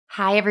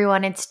Hi,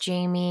 everyone. It's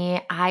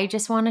Jamie. I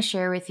just want to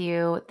share with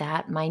you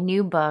that my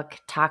new book,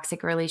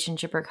 Toxic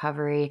Relationship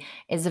Recovery,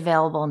 is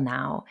available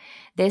now.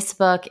 This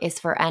book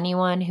is for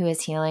anyone who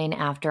is healing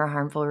after a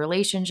harmful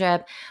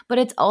relationship, but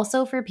it's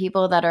also for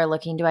people that are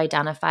looking to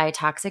identify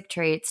toxic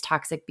traits,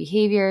 toxic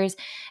behaviors,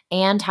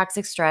 and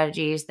toxic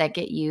strategies that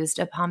get used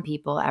upon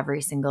people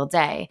every single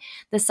day.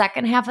 The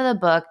second half of the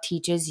book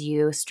teaches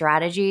you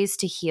strategies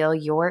to heal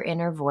your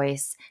inner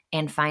voice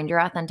and find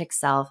your authentic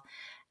self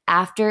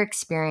after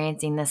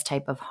experiencing this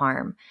type of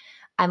harm.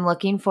 I'm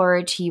looking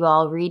forward to you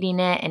all reading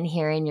it and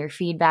hearing your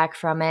feedback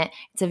from it.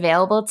 It's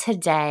available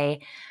today.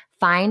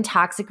 Find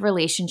Toxic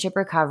Relationship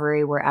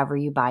Recovery wherever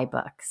you buy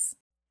books.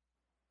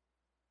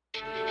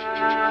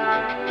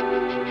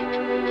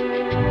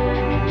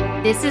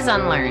 This is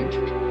Unlearned,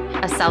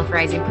 a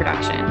Self-Rising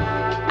production.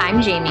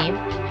 I'm Jamie.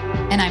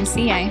 And I'm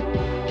CA.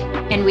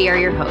 And we are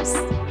your hosts.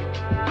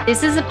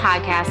 This is a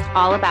podcast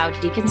all about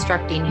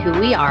deconstructing who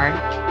we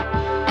are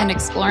and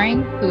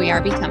exploring who we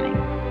are becoming.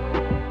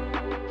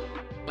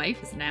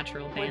 Life is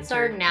natural banter. What's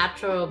our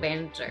natural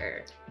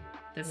banter?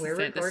 This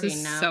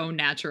is now. So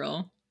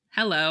natural.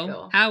 Hello.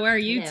 Cool. How are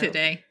you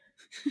today?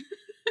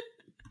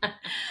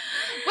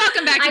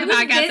 Welcome back to the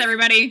podcast,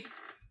 everybody.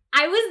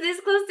 I was this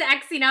close to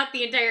Xing out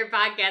the entire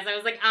podcast. I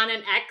was like on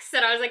an X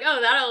and I was like,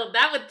 oh,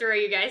 that would throw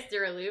you guys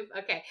through a loop.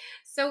 Okay.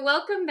 So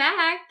welcome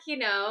back.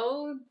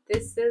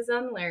 This is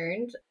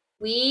Unlearned.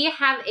 We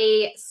have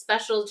a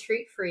special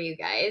treat for you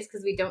guys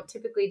because we don't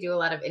typically do a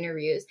lot of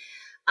interviews.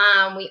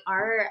 We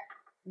are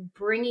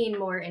bringing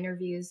more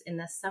interviews in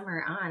the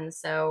summer on,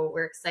 so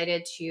we're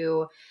excited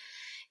to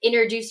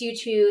introduce you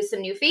to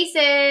some new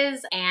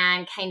faces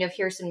and kind of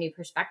hear some new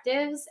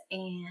perspectives.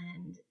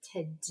 And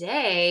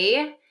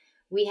today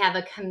we have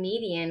a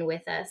comedian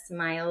with us,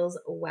 Miles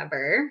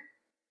Weber.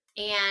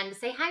 And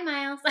say hi,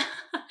 Miles.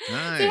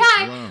 Hi. Say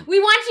hi. Hello. We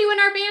want you in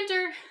our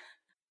banter.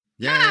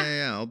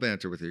 Yeah. I'll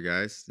banter with you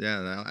guys.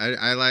 Yeah,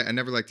 I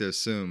never like to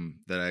assume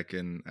that I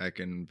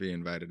can be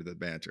invited to the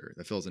banter.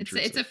 That feels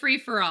intrusive. It's a free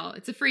for all.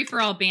 It's a free for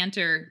all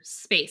banter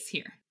space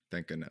here.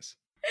 Thank goodness.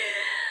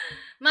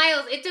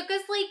 Miles, it took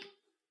us like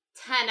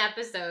 10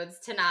 episodes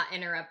to not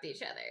interrupt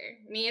each other.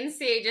 Me and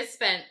CA just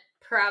spent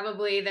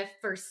probably the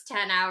first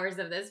 10 hours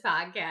of this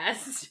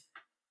podcast.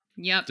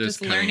 Yep,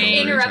 just learning,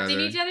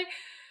 interrupting each other.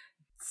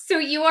 So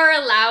you are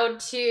allowed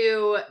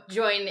to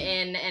join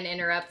in and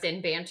interrupt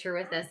and banter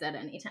with us at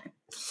any time.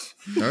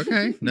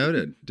 Okay,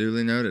 noted.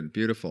 Duly noted.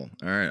 Beautiful.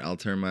 All right, I'll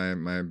turn my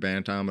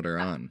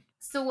bantometer on.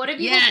 So what do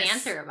people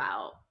banter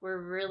about? We're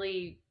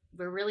really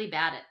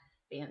bad at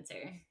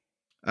banter.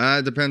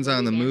 It depends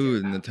on the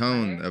mood and the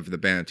tone of the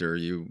banter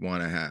you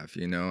want to have.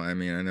 I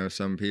mean, I know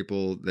some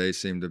people, they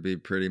seem to be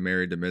pretty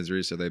married to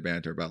misery, so they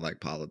banter about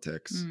like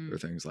politics or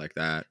things like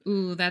that.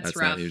 Ooh, that's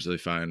rough. Not usually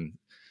fun.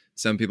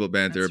 Some people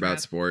banter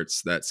about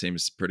sports. That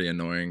seems pretty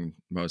annoying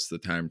most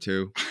of the time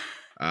too.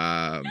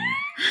 And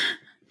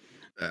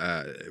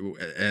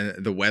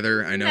the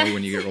weather, I know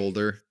when you get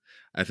older,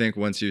 I think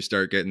once you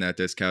start getting that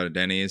discount at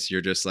Denny's,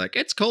 you're just like,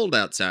 it's cold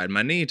outside.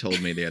 My knee told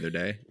me the other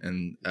day.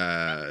 And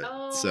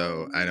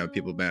so I know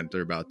people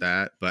banter about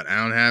that, but I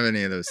don't have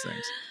any of those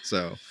things.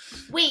 So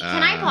wait,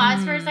 can I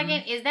pause for a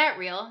second? Is that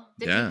real?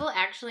 Do people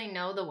actually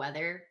know the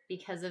weather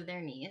because of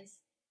their knees?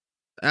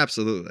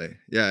 Absolutely.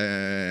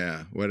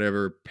 Yeah.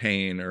 Whatever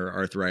pain or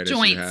arthritis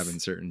you have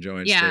in certain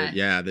joints.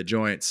 The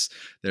joints,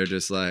 they're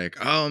just like,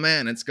 oh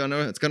man, it's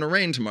gonna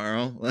rain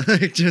tomorrow.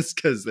 Like just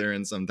because they're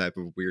in some type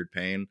of weird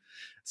pain.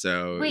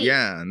 So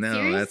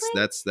seriously?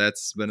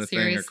 that's been a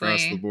thing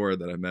across the board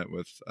that I've met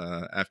with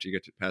after you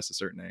get past a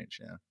certain age.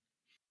 Yeah.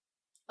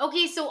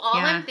 Okay, so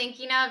I'm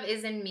thinking of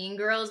is in Mean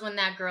Girls when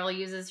that girl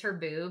uses her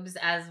boobs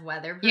as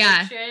weather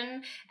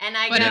protection. And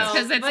I it's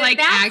because it's like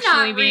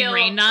actually being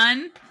rained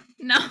on.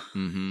 No,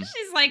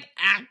 she's like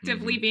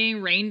actively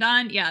being rained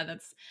on. Yeah,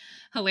 that's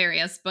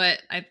hilarious. But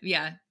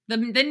the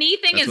knee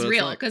thing is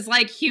real because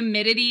like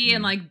humidity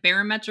and like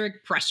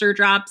barometric pressure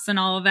drops and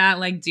all of that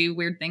like do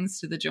weird things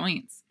to the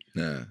joints.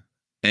 Yeah,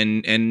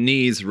 and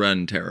knees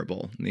run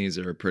terrible. Knees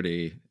are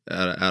pretty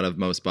out of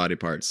most body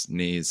parts.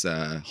 Knees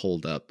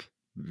hold up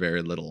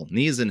very little.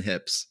 Knees and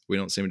hips. We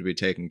don't seem to be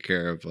taking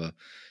care of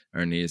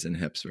our knees and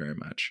hips very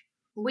much.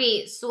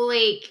 Wait, so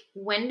like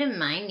when do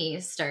my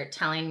knees start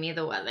telling me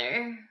the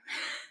weather?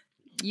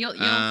 You'll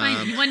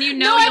find when you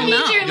know. No, you'll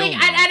know.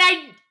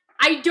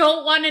 I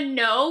don't want to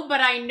know,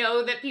 but I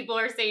know that people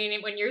are saying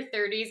it when you're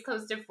 30s,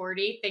 close to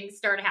 40, things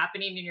start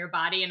happening in your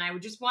body, and I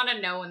would just want to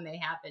know when they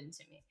happen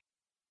to me.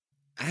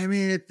 I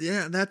mean,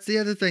 that's the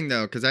other thing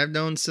though, because I've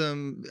known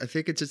I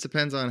think it just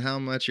depends on how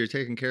much you're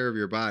taking care of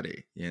your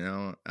body,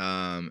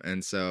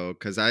 and so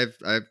because I've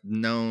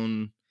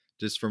known.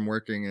 Just from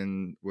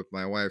working with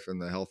my wife in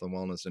the health and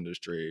wellness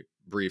industry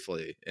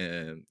briefly,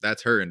 and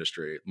that's her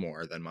industry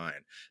more than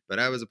mine. But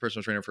I was a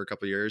personal trainer for a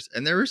couple of years,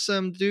 and there were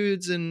some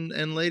dudes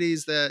and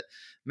ladies that,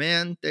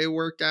 man, they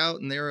worked out,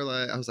 and they were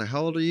like, I was like,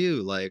 how old are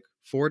you? Like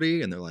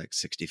 40? And they're like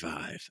 65.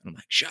 And I'm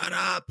like, shut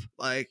up.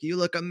 Like, you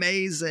look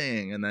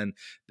amazing. And then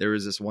there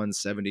was this one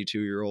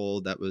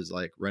 72-year-old that was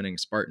like running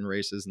Spartan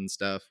races and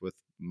stuff with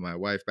my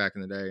wife back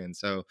in the day. And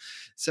so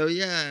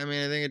yeah, I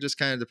mean, I think it just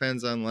kind of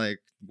depends on like,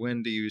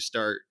 when do you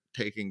start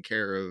taking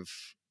care of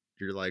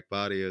your like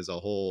body as a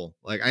whole.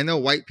 Like, I know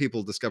white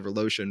people discover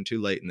lotion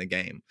too late in the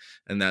game,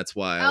 and that's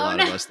why a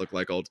lot of us look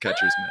like old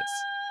catcher's mitts.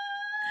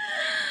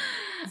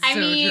 I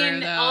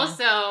mean,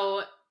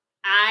 also,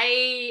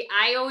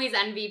 I always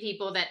envy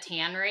people that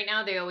tan right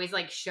now. They always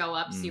like show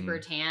up super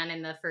tan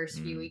in the first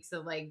few weeks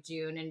of like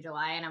June and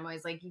July, and I'm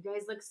always like, you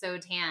guys look so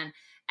tan.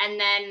 And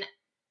then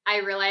I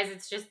realize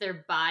it's just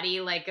their body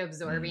like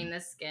absorbing the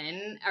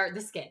skin,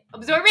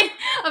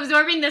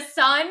 absorbing the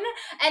sun.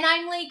 And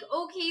I'm like,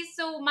 okay,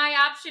 so my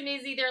option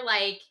is either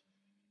like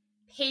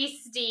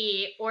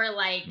pasty or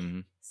like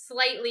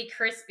slightly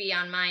crispy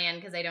on my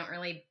end because I don't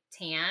really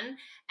tan.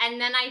 And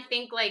then I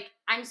think like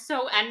I'm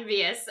so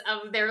envious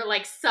of their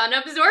like sun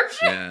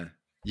absorption. Yeah.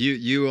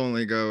 You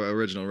only go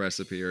original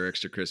recipe or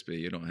extra crispy.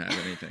 You don't have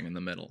anything in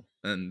the middle.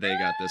 And they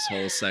got this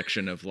whole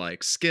section of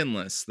like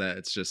skinless that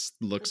it's just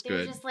looks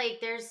good. Just like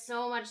there's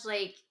so much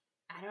like,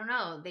 I don't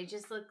know. They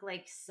just look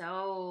like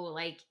so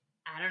like,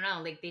 I don't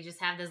know, like they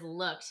just have this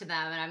look to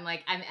them, and I'm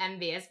like, I'm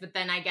envious, but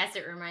then I guess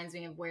it reminds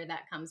me of where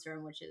that comes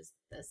from, which is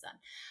the sun.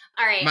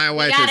 All right, my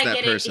wife is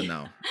that person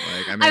though.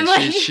 Like, I mean,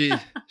 like,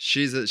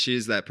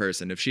 she's that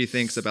person. If she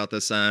thinks about the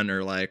sun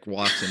or like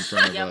walks in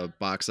front of a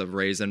box of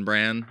Raisin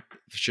Bran,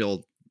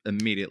 she'll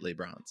immediately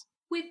bronze.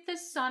 With the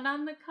sun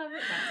on the cover,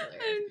 that's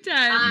hilarious. I'm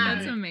dead.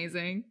 That's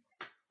amazing.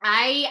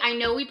 I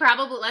know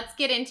let's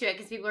get into it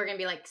because people are going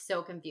to be like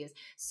so confused.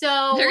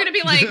 So they're going to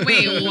be like,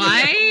 wait,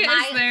 why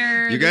is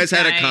there... You guys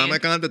had a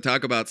comic on to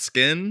talk about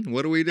skin?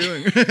 What are we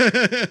doing?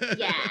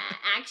 Yeah,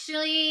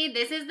 actually,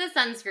 this is the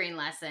sunscreen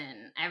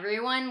lesson.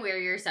 Everyone wear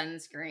your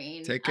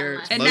sunscreen. Take care.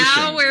 And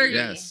now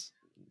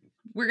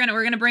we're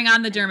gonna bring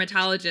on the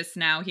dermatologist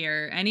now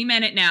here any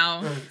minute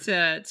now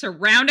to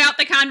round out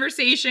the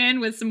conversation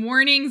with some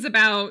warnings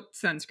about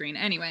sunscreen.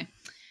 Anyway.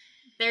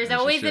 There's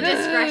always a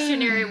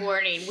discretionary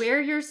warning.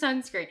 Wear your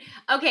sunscreen.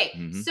 Okay,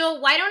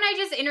 so why don't I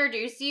just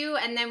introduce you,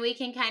 and then we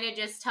can kind of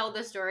just tell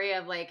the story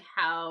of like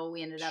how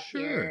we ended up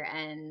here,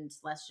 and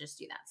let's just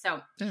do that. So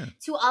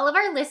to all of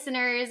our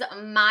listeners,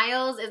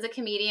 Miles is a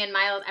comedian.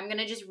 Miles, I'm going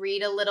to just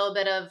read a little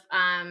bit of,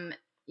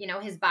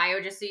 his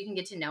bio just so you can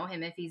get to know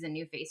him if he's a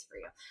new face for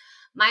you.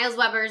 Miles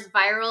Weber's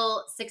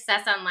viral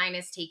success online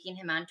is taking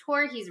him on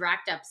tour. He's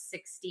racked up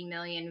 60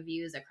 million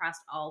views across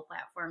all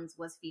platforms,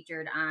 was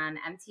featured on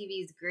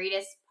MTV's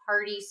Greatest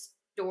Party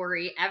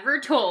Story Ever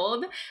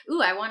Told.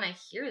 Ooh, I want to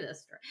hear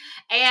this story.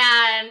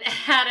 And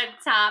had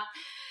a top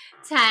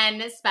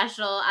 10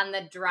 special on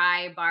the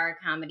Dry Bar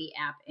Comedy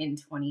app in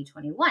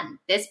 2021.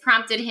 This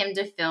prompted him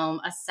to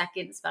film a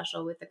second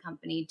special with the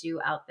company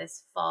due out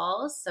this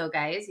fall. So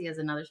guys, he has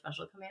another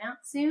special coming out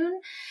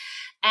soon.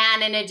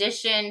 And in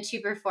addition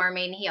to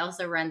performing, he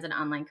also runs an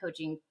online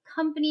coaching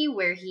company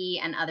where he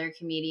and other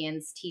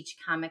comedians teach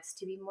comics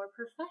to be more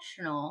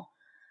professional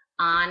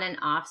on and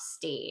off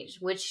stage,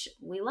 which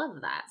we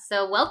love that.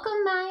 So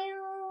welcome, Miles.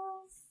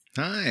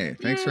 Hi,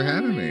 thanks for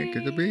having me.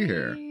 Good to be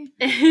here.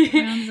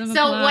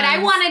 So what I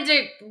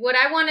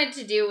wanted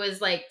to do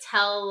was like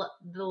tell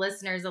the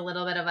listeners a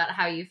little bit about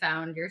how you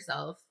found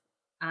yourself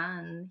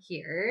on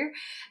here,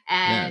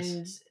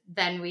 and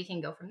then we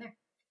can go from there.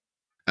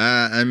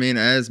 I mean,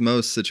 as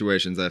most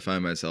situations I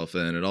find myself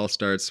in, it all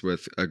starts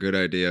with a good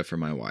idea for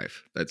my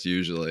wife. That's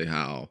usually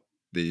how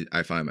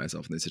I find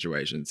myself in these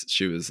situations.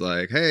 She was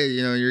like, hey,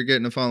 you're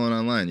getting a following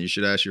online. You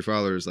should ask your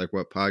followers like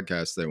what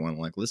podcasts they want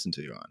to like listen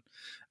to you on.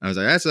 I was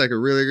like, that's like a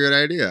really good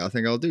idea. I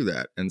think I'll do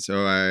that. And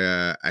so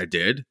I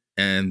did.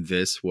 And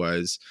this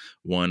was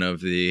one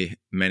of the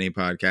many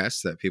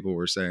podcasts that people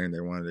were saying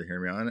they wanted to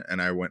hear me on.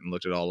 And I went and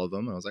looked at all of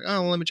them. I was like,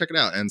 oh, well, let me check it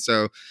out. And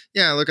so,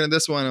 looking at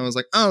this one, I was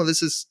like, oh,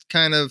 this is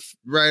kind of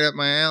right up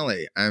my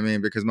alley. I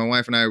mean, because my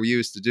wife and I, we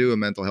used to do a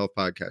mental health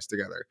podcast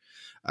together.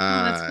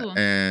 That's cool.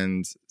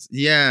 And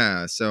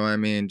so I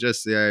mean,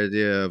 just the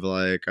idea of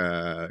like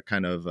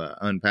kind of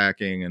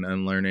unpacking and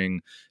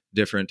unlearning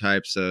different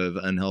types of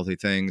unhealthy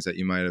things that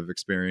you might have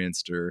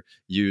experienced or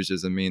used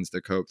as a means to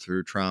cope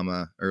through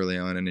trauma early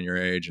on in your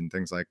age and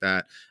things like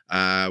that.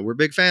 We're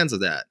big fans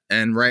of that.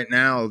 And right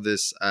now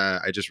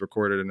I just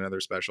recorded another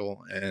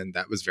special, and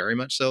that was very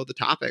much so the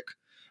topic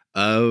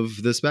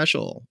of the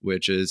special,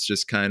 which is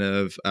just kind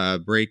of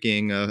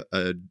breaking a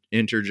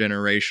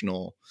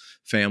intergenerational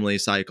family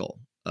cycle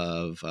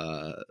of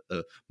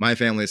my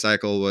family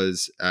cycle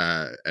was,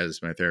 as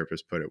my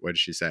therapist put it, what did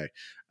she say?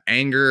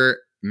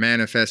 Anger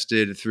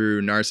manifested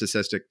through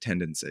narcissistic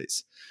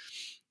tendencies.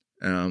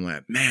 And I'm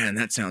like, man,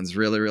 that sounds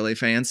really, really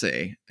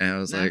fancy. And I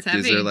was like,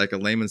 is there like a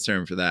layman's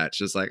term for that?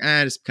 She's like,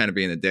 just kind of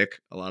being a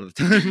dick a lot of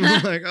the time.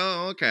 I'm like,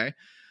 oh, okay.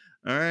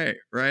 All right.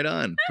 Right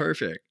on.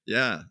 Perfect.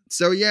 Yeah.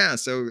 So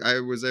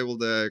I was able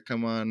to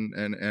come on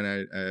and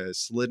I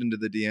slid into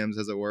the DMs,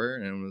 as it were,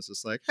 and was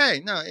just like,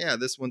 hey, no,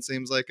 this one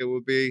seems like it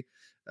would be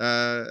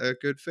a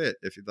good fit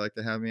if you'd like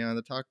to have me on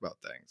to talk about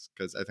things.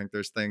 Because I think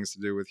there's things to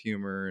do with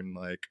humor and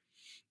like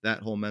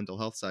that whole mental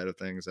health side of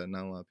things that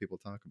not a lot of people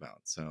talk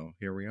about. So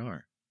here we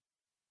are.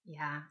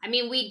 Yeah. I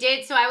mean, we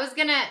did. So I was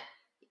going to,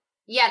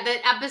 Yeah,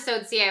 the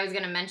episode I was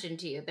going to mention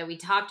to you that we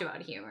talked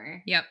about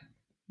humor. Yep.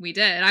 We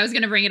did. I was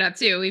going to bring it up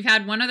too. We've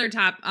had one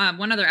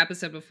other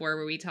episode before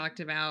where we talked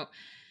about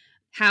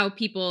how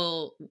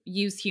people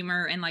use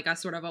humor in like a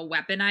sort of a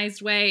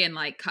weaponized way and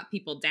like cut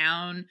people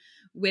down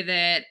with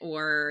it,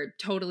 or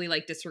totally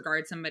like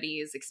disregard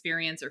somebody's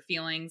experience or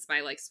feelings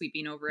by like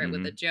sweeping over it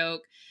with a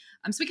joke.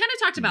 So we kind of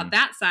talked about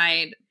that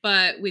side,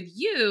 but with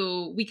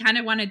you, we kind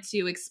of wanted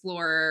to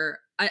explore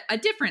a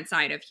different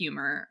side of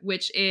humor,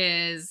 which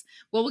is,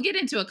 well, we'll get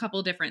into a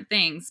couple different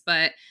things,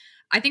 but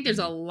I think there's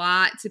a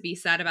lot to be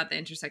said about the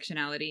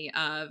intersectionality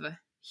of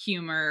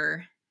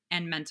humor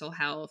and mental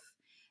health.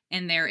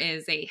 And there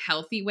is a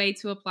healthy way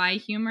to apply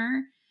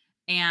humor.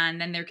 And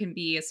then there can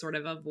be a sort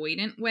of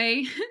avoidant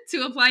way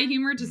to apply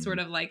humor, to sort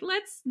of like,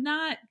 let's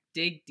not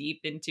dig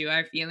deep into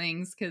our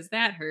feelings because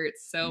that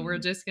hurts. So we're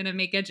just going to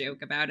make a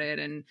joke about it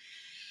and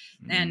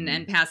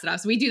pass it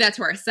off. So we do that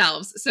to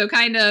ourselves. So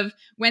kind of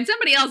when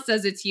somebody else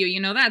does it to you, you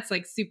know, that's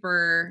like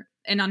super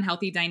an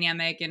unhealthy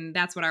dynamic. And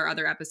that's what our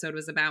other episode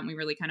was about. And we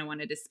really kind of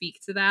wanted to speak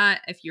to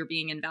that. If you're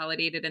being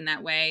invalidated in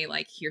that way,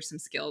 like here's some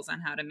skills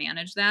on how to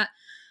manage that.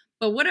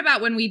 But what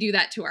about when we do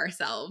that to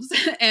ourselves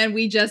and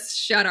we just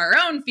shut our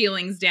own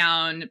feelings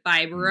down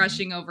by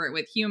brushing over it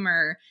with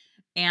humor?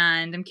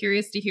 And I'm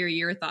curious to hear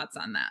your thoughts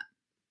on that.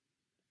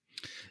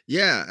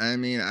 Yeah, I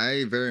mean,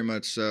 I very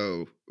much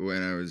so,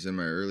 when I was in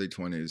my early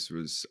 20s,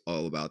 was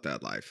all about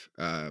that life.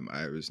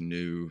 I was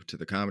new to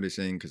the comedy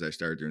scene because I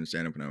started doing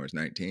stand-up when I was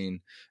 19.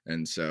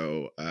 And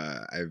so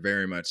I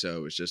very much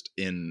so was just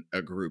in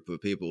a group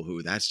of people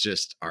who, that's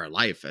just our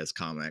life as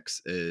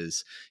comics,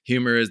 is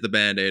humor is the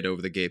Band-Aid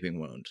over the gaping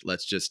wound.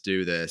 Let's just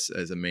do this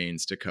as a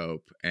means to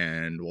cope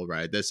and we'll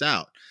ride this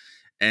out.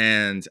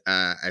 And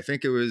I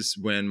think it was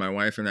when my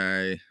wife and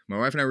I, we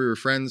were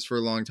friends for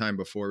a long time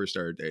before we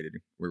started dating.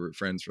 We were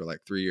friends for like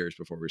 3 years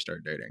before we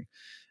started dating.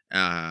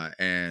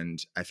 And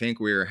I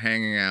think we were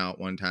hanging out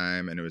one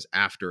time and it was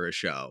after a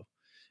show.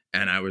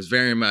 And I was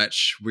very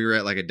much, we were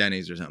at like a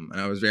Denny's or something.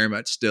 And I was very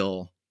much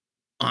still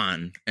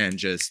on and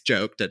just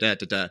joked, da, da,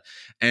 da, da.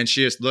 And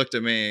she just looked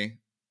at me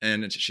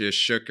and she just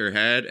shook her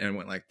head and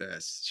went like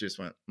this. She just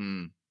went,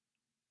 I'm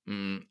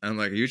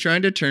like, are you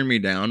trying to turn me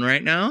down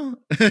right now?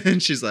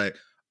 And she's like,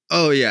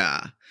 oh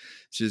yeah.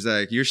 She's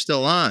like, you're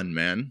still on,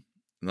 man.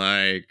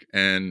 Like,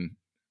 and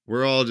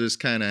we're all just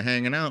kind of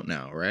hanging out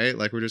now, right?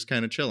 Like, we're just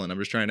kind of chilling. I'm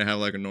just trying to have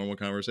like a normal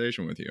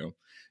conversation with you.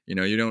 You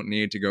know, you don't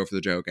need to go for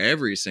the joke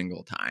every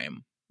single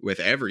time with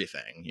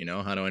everything. You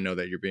know, how do I know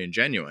that you're being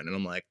genuine? And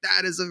I'm like,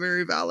 that is a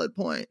very valid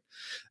point.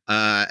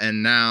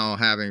 And now,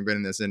 having been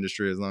in this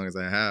industry as long as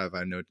I have,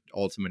 I know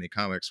all too many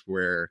comics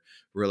where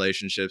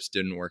relationships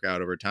didn't work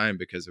out over time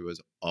because it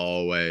was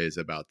always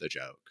about the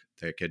joke.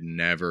 They could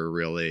never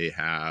really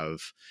have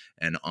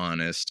an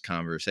honest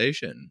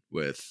conversation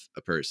with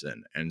a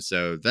person. And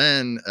so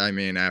then, I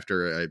mean,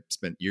 after I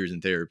spent years in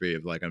therapy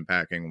of like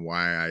unpacking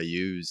why I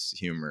use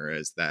humor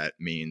as that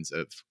means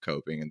of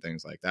coping and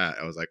things like that,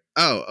 I was like,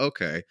 oh,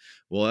 okay,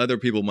 well, other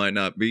people might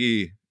not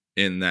be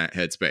in that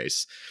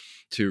headspace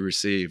to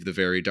receive the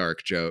very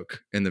dark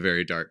joke in the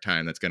very dark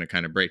time that's going to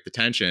kind of break the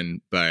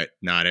tension, but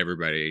not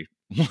everybody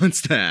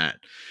wants that.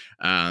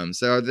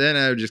 So then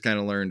I just kind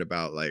of learned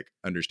about like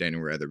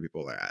understanding where other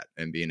people are at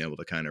and being able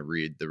to kind of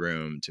read the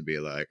room to be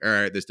like, all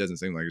right, this doesn't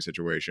seem like a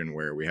situation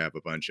where we have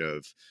a bunch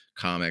of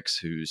comics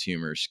whose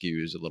humor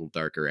skews a little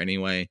darker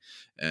anyway.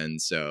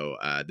 And so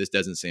this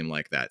doesn't seem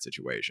like that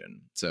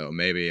situation. So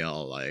maybe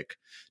I'll like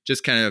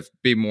just kind of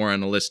be more on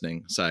the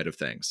listening side of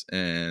things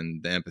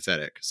and the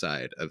empathetic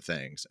side of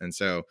things. And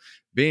so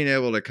being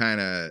able to kind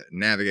of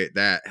navigate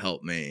that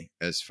helped me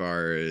as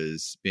far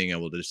as being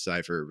able to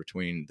decipher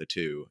between the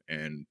two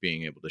and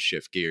being able to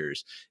shift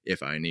gears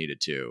if I needed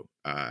to,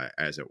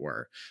 as it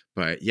were.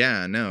 But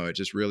yeah, no, it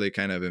just really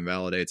kind of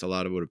invalidates a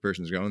lot of what a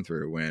person's going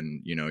through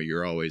when, you know,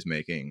 you're always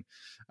making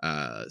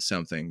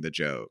something the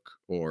joke,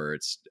 or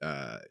it's,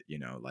 you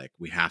know, like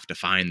we have to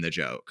find the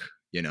joke.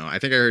 You know, I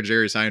think I heard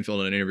Jerry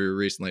Seinfeld in an interview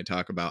recently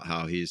talk about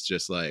how he's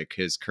just like,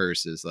 his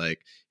curse is like,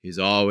 he's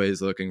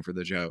always looking for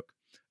the joke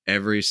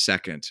every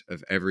second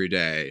of every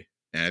day.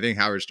 And I think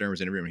Howard Stern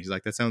was interviewing him. He's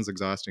like, that sounds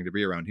exhausting to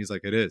be around. He's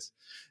like, it is.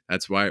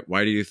 That's why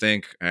do you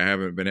think I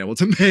haven't been able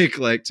to make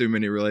like too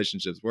many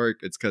relationships work?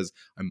 It's because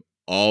I'm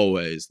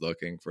always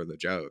looking for the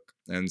joke.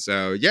 And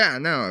so, yeah,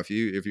 no, if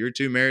you're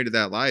too married to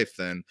that life,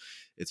 then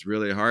it's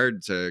really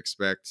hard to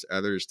expect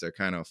others to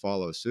kind of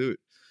follow suit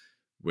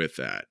with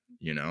that,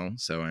 you know?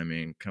 So, I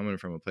mean, coming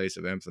from a place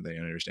of empathy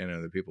and understanding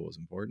other people is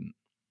important.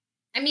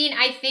 I mean,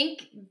 I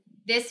think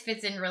this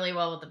fits in really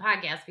well with the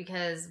podcast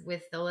because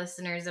with the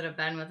listeners that have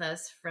been with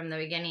us from the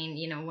beginning,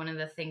 you know, one of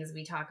the things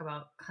we talk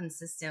about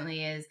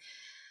consistently is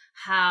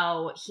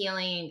how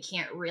healing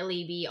can't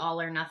really be all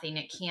or nothing.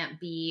 It can't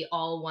be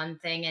all one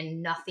thing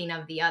and nothing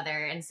of the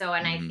other. And so,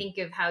 I think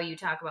of how you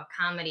talk about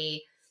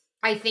comedy,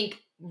 I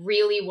think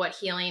really what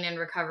healing and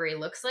recovery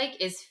looks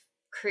like is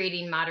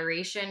creating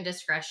moderation,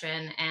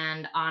 discretion,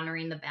 and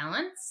honoring the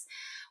balance,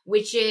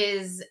 which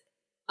is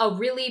a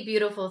really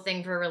beautiful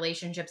thing for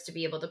relationships to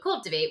be able to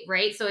cultivate,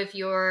 right? So if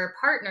your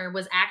partner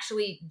was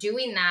actually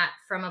doing that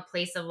from a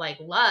place of like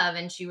love,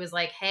 and she was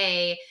like,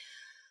 hey,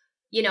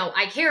 you know,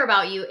 I care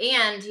about you,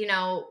 and, you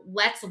know,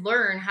 let's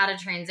learn how to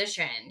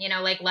transition, you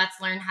know, like,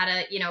 let's learn how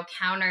to, you know,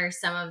 counter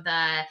some of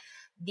the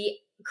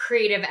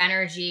creative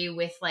energy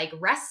with like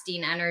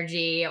resting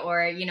energy,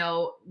 or, you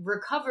know,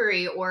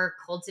 recovery, or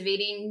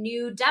cultivating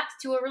new depth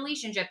to a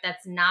relationship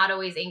that's not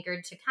always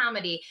anchored to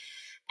comedy.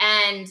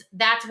 And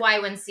that's why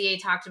when CA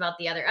talked about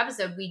the other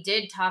episode, we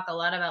did talk a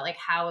lot about like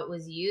how it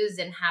was used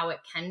and how it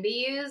can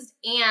be used.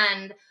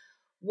 And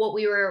what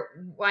we were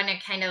want to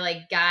kind of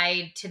like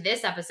guide to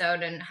this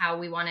episode and how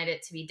we wanted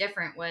it to be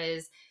different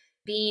was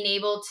being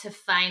able to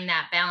find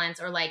that balance,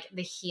 or like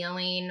the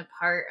healing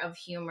part of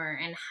humor,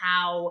 and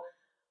how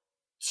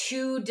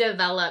to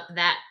develop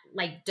that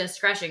like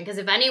discretion. Because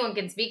if anyone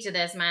can speak to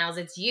this, Miles,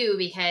 it's you,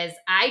 because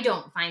I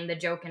don't find the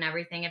joke in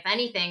everything. If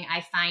anything,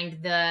 I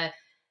find the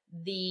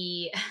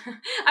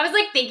I was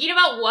like thinking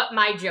about what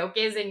my joke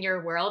is in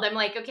your world. I'm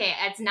like, okay,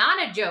 it's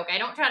not a joke. I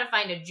don't try to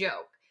find a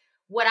joke.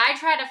 What I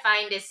try to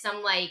find is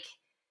some like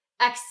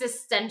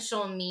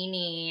existential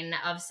meaning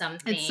of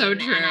something. It's so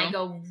true. And I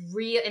go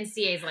real, and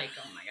CA's like,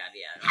 oh my God,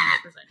 yeah,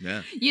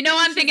 100%. Yeah. You know,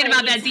 I'm thinking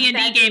about that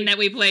D&D game that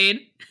we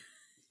played.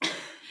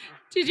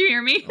 Did you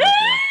hear me?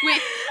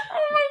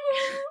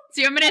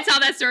 So I'm going to tell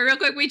that story real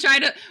quick.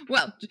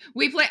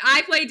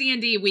 I play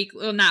D&D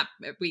not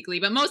weekly,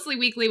 but mostly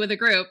weekly with a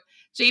group.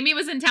 Jamie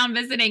was in town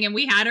visiting, and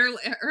we had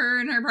her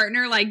and her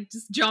partner like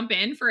just jump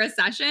in for a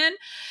session.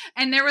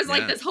 And there was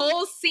like this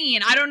whole scene.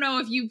 I don't know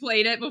if you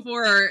played it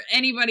before or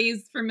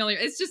anybody's familiar.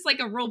 It's just like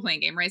a role-playing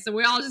game, right? So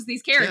we're all just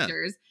these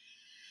characters.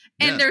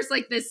 Yeah. And there's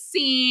like this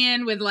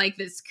scene with like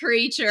this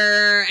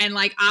creature and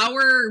like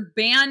our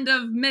band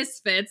of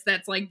misfits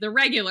that's like the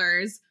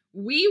regulars.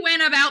 We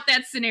went about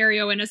that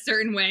scenario in a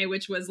certain way,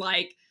 which was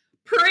like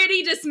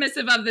pretty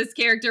dismissive of this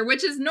character,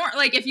 which is not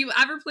like, if you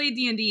ever played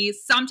D&D,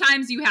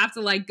 sometimes you have to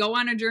like go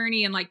on a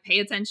journey and like pay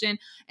attention,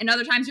 and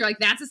other times you're like,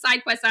 that's a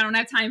side quest I don't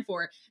have time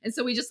for. And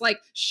so we just like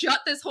shut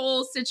this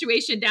whole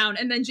situation down.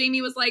 And then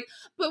Jamie was like,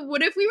 but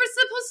what if we were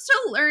supposed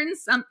to learn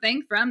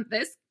something from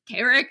this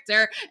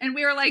character? And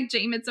we were like,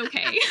 Jamie, it's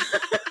okay.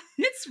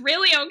 It's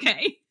really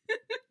okay.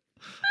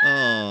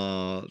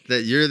 Oh,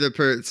 that you're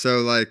the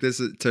so like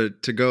this is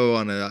to go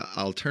on an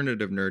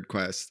alternative nerd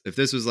quest. If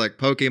this was like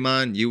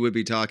Pokemon, you would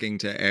be talking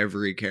to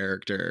every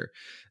character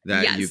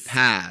that you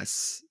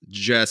pass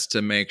just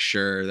to make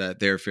sure that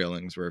their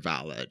feelings were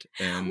valid.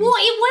 And well,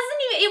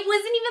 it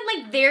wasn't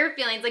even like their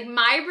feelings. Like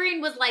my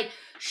brain was like,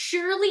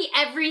 surely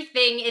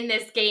everything in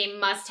this game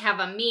must have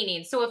a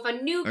meaning. So if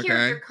a new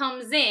character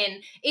comes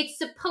in, it's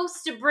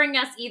supposed to bring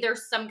us either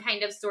some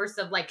kind of source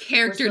of like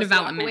character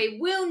development. Away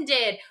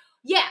wounded.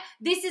 Yeah,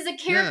 this is a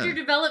character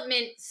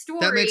development story.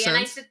 That makes sense.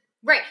 And I said,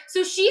 right.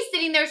 So she's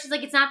sitting there. She's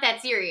like, it's not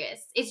that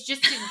serious. It's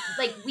just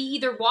like we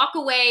either walk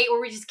away or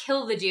we just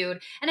kill the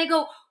dude. And I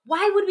go,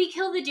 why would we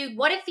kill the dude?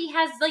 What if he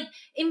has like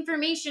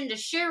information to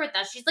share with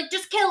us? She's like,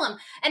 just kill him.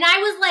 And I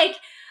was like,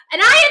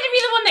 and I had to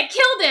be the one that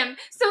killed him.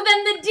 So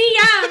then the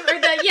DM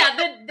or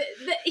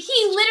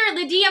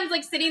the DM's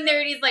like sitting there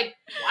and he's like,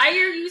 why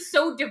are you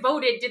so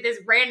devoted to this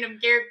random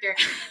character?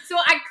 So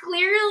I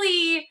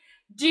clearly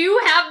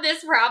do have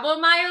this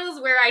problem,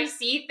 Miles, where I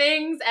see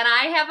things and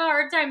I have a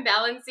hard time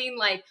balancing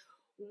like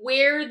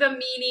where the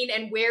meaning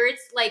and where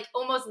it's like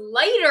almost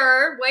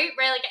lighter, right?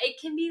 Like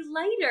it can be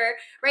lighter,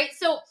 right?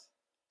 So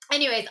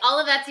anyways, all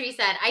of that to be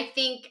said, I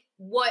think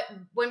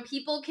when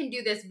people can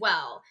do this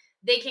well,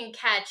 they can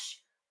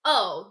catch,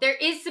 oh, there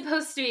is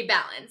supposed to be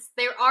balance.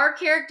 There are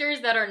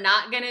characters that are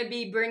not going to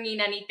be bringing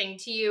anything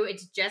to you.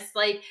 It's just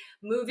like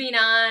moving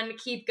on,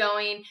 keep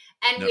going.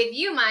 And with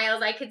you,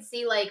 Miles, I could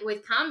see like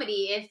with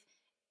comedy, if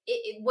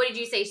what did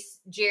you say?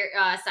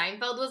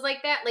 Seinfeld was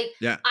like that. Like,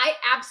 I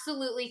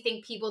absolutely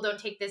think people don't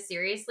take this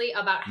seriously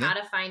about how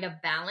to find a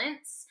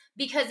balance.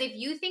 Because if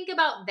you think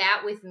about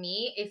that with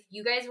me, if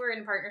you guys were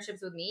in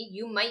partnerships with me,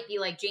 you might be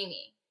like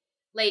Jamie.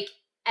 Like,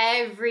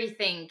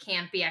 everything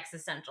can't be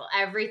existential.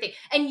 Everything.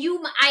 And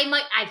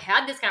I've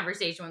had this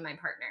conversation with my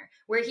partner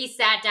where he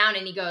sat down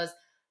and he goes,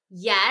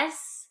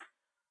 yes,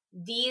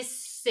 these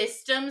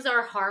systems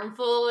are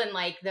harmful and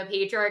like the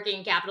patriarchy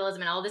and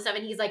capitalism and all this stuff.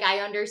 And he's like, I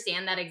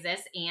understand that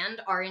exists, and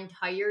our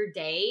entire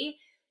day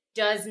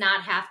does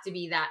not have to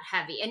be that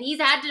heavy. And he's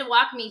had to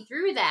walk me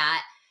through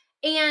that.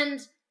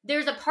 And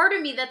there's a part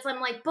of me I'm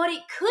like, but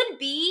it could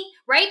be,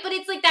 right? But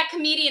it's like that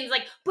comedian's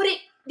like, but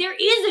there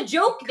is a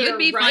joke there,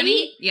 right?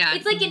 Funny. Yeah.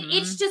 It's like an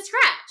itch to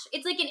scratch.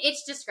 It's like an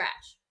itch to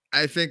scratch.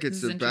 I think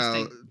it's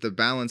about the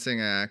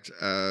balancing act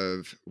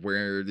of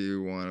where do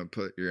you want to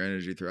put your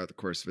energy throughout the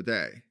course of a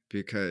day?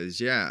 Because,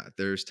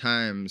 there's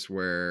times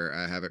where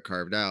I have it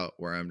carved out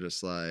where I'm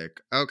just like,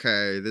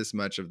 okay, this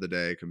much of the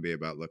day can be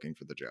about looking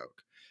for the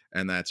joke.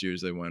 And that's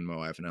usually when my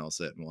wife and I'll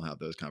sit and we'll have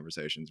those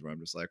conversations where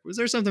I'm just like, was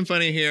there something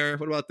funny here?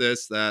 What about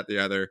this, that, the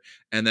other?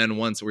 And then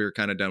once we're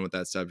kind of done with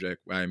that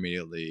subject, I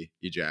immediately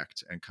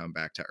eject and come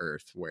back to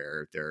earth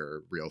where there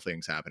are real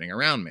things happening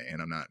around me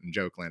and I'm not in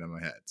joke land in my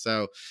head.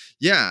 So,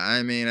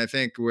 I mean, I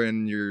think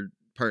when you're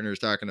partner's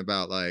talking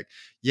about like,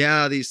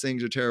 yeah, these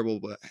things are terrible,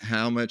 but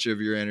how much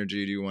of your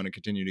energy do you want to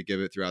continue to give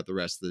it throughout the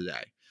rest of the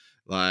day?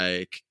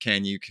 Like,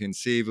 can you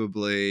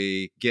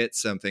conceivably get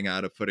something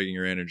out of putting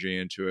your energy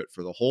into it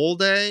for the whole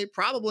day?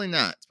 Probably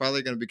not. It's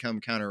probably going to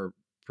become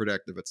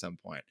counterproductive at some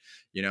point,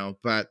 you know,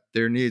 but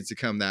there needs to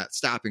come that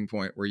stopping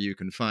point where you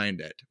can find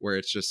it, where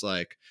it's just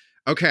like,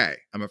 okay,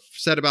 I'm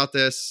upset about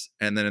this.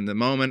 And then in the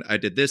moment I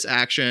did this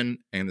action.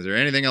 And is there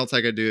anything else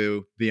I could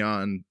do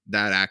beyond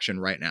that action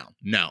right now?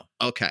 No.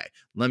 Okay.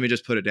 Let me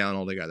just put it down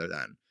altogether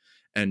then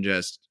and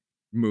just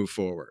move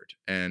forward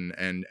and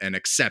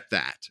accept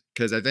that.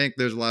 Cause I think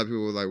there's a lot of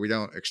people like, we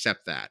don't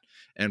accept that.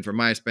 And for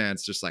my span,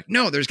 it's just like,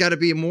 no, there's got to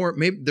be more,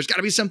 maybe there's got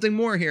to be something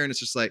more here. And it's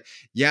just like,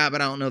 yeah,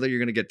 but I don't know that you're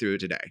going to get through it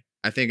today.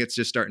 I think it's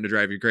just starting to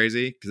drive you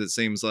crazy because it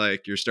seems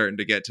like you're starting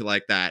to get to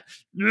like that.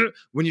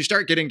 When you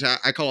start getting to,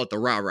 I call it the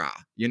rah-rah,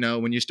 you know,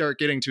 when you start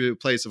getting to a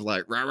place of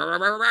like, rah, rah, rah,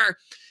 rah, rah,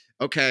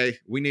 okay,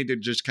 we need to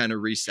just kind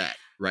of reset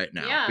right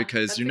now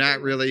because you're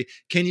not really,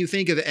 can you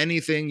think of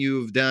anything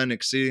you've done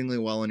exceedingly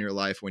well in your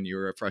life when you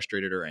were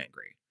frustrated or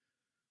angry?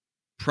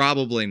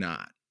 Probably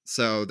not.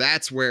 So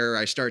that's where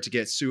I start to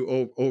get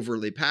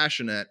overly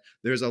passionate.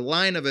 There's a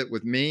line of it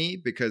with me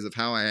because of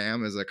how I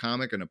am as a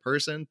comic and a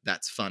person.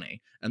 That's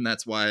funny. And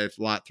that's why a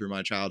lot through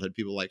my childhood,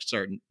 people like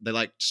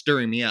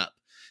stirring me up,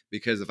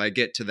 because if I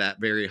get to that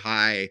very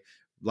high,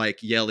 like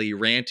yelly,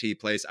 ranty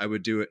place, I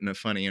would do it in a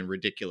funny and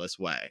ridiculous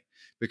way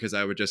because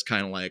I would just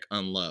kind of like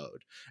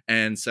unload.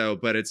 And so,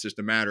 but it's just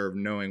a matter of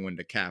knowing when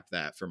to cap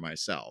that for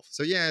myself.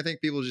 So yeah, I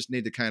think people just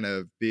need to kind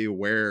of be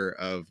aware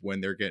of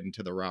when they're getting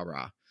to the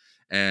rah-rah.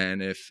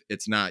 And if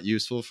it's not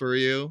useful for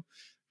you,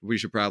 we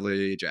should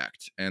probably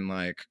eject and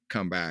like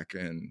come back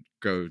and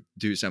go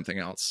do something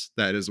else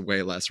that is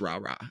way less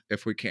rah-rah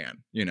if we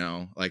can, you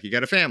know, like you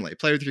got a family,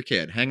 play with your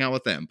kid, hang out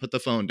with them, put the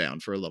phone down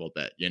for a little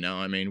bit, you know,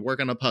 I mean, work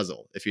on a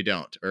puzzle if you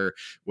don't, or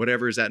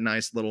whatever is that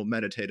nice little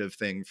meditative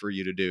thing for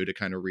you to do to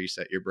kind of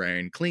reset your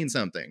brain, clean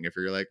something. If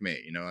you're like me,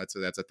 you know,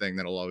 that's a thing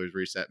that'll always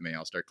reset me.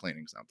 I'll start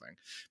cleaning something,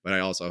 but I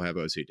also have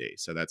OCD.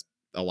 So that's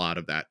a lot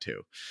of that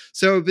too.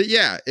 So, but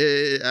yeah,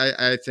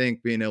 I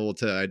think being able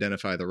to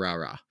identify the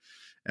rah-rah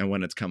and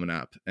when it's coming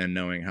up and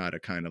knowing how to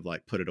kind of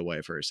like put it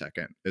away for a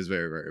second is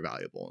very, very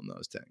valuable in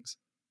those things.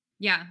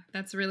 Yeah,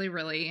 that's really,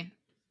 really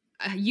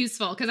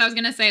useful. Because I was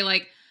going to say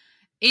like,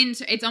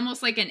 it's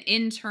almost like an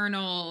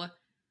internal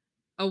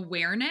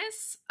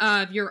awareness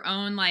of your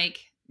own, like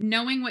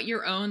knowing what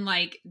your own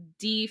like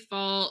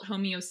default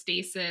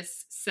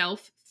homeostasis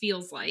self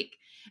feels like.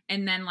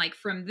 And then like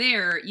from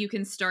there, you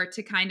can start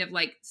to kind of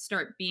like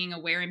start being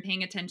aware and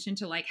paying attention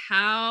to like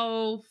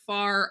how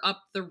far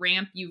up the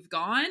ramp you've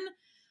gone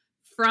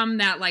from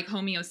that like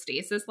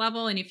homeostasis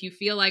level. And if you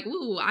feel like,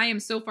 ooh, I am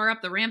so far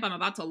up the ramp, I'm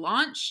about to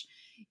launch,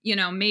 you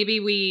know, maybe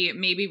we,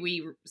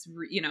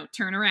 you know,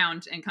 turn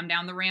around and come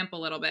down the ramp a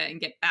little bit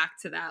and get back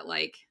to that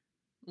like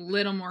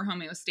little more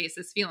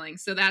homeostasis feeling.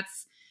 So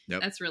that's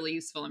really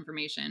useful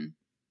information.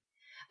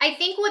 I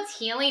think what's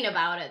healing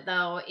about it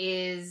though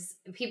is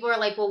people are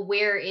like, well,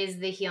 where is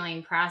the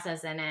healing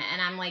process in it?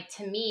 And I'm like,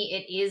 to me,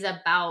 it is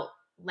about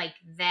like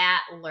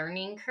that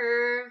learning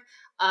curve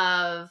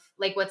of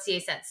like what CA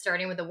said,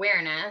 starting with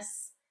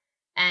awareness.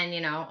 And,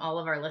 you know, all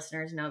of our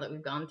listeners know that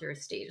we've gone through a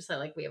stage. So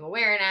like we have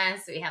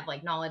awareness, we have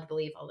like knowledge,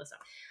 belief, all this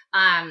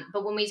stuff.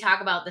 But when we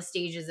talk about the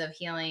stages of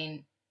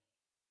healing,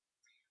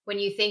 when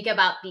you think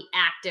about the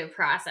active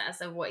process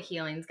of what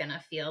healing is going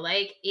to feel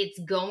like, it's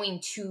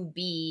going to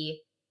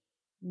be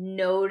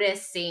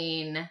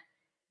noticing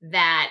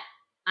that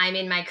I'm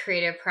in my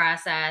creative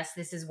process.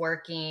 This is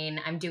working.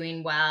 I'm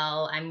doing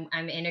well.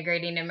 I'm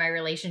integrating in my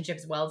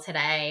relationships well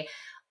today.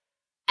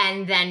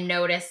 And then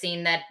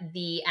noticing that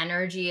the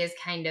energy is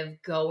kind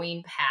of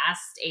going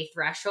past a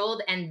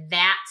threshold. And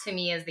that to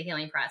me is the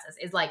healing process,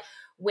 is like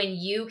when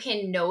you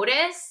can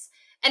notice.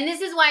 And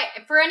this is why,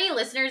 for any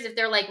listeners, if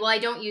they're like, well, I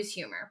don't use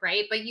humor,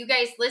 right? But you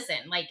guys listen,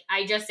 like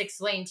I just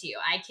explained to you,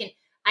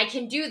 I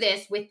can do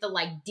this with the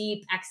like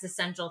deep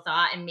existential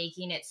thought and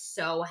making it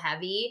so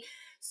heavy.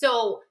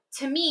 So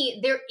to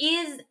me, there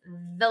is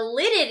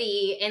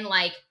validity in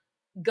like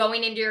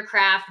going into your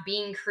craft,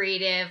 being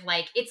creative.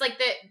 Like it's like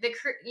the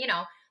you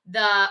know,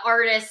 the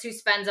artist who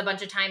spends a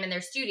bunch of time in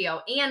their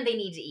studio and they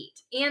need to eat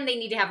and they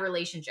need to have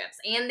relationships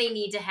and they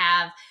need to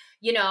have,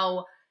 you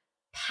know,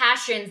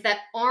 passions that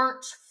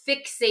aren't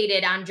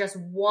fixated on just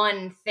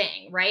one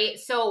thing, right?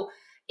 So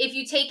if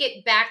you take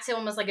it back to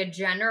almost like a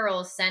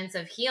general sense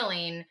of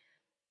healing,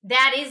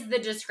 that is the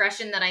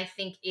discretion that I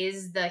think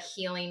is the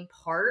healing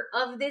part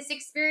of this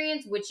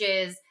experience, which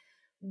is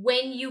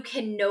when you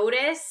can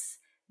notice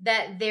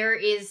that there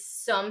is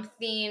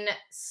something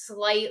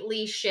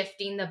slightly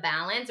shifting the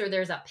balance or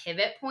there's a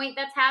pivot point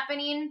that's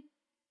happening,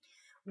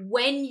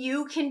 when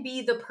you can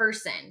be the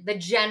person, the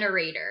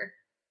generator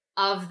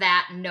of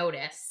that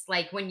notice,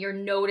 like when you're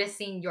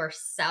noticing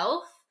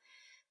yourself,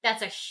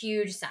 that's a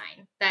huge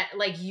sign that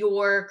like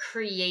you're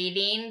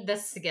creating the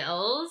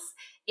skills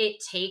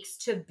it takes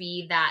to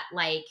be that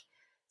like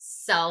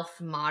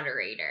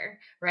self-moderator,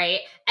 right?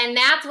 And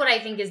that's what I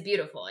think is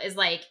beautiful, is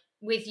like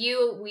with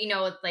you, we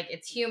know it's like,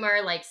 it's humor,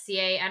 like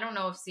CA. I don't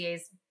know if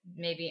CA's,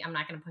 maybe I'm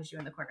not going to push you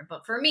in the corner,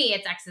 but for me,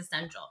 it's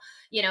existential,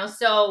 you know?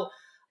 So,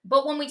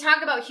 but when we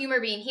talk about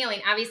humor being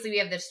healing, obviously we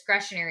have the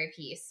discretionary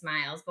piece,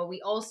 smiles, but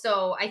we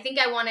also, I think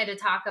I wanted to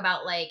talk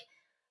about like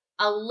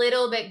a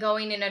little bit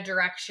going in a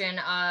direction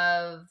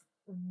of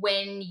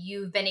when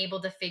you've been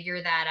able to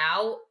figure that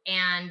out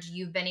and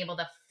you've been able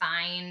to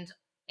find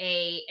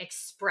a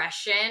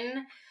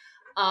expression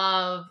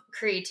of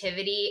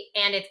creativity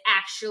and it's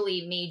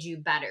actually made you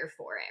better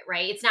for it,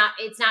 right? It's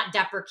not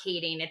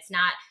deprecating, it's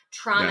not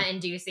trauma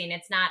inducing,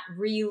 it's not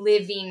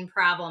reliving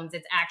problems.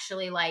 It's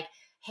actually like,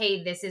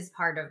 hey, this is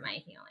part of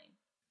my healing.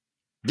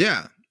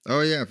 Yeah.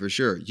 Oh yeah, for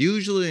sure.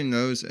 Usually in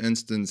those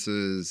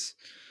instances,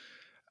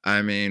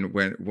 I mean,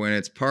 when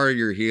it's part of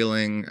your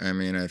healing, I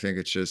mean, I think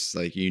it's just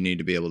like you need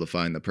to be able to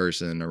find the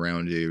person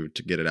around you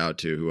to get it out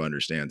to who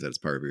understands that it's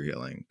part of your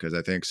healing. Because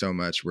I think so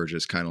much we're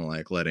just kind of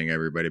like letting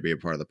everybody be a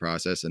part of the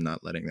process and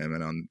not letting them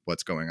in on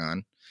what's going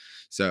on.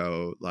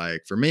 So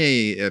like for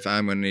me, if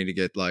I'm going to need to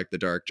get like the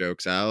dark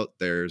jokes out,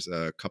 there's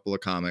a couple of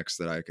comics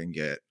that I can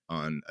get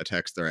on a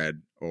text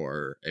thread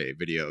or a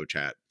video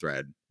chat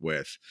thread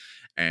with,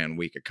 and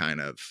we could kind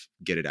of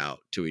get it out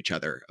to each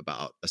other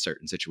about a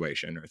certain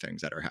situation or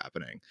things that are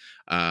happening.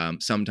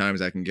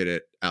 Sometimes I can get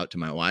it out to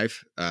my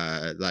wife.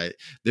 Like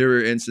there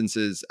were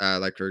instances,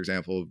 like for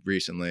example,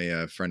 recently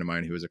a friend of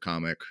mine who was a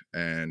comic,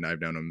 and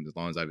I've known him as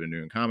long as I've been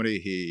doing comedy.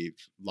 He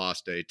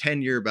lost a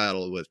 10-year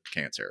battle with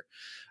cancer.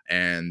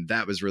 And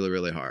that was really,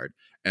 really hard.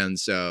 And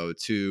so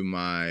to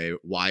my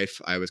wife,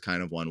 I was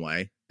kind of one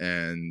way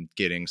and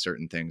getting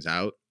certain things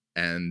out.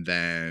 And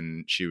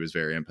then she was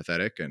very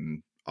empathetic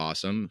and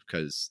awesome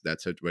because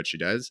that's what she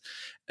does.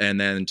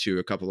 And then to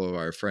a couple of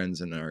our friends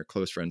in our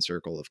close friend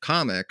circle of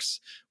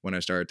comics, when I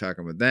started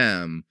talking with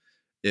them,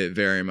 it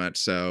very much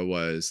so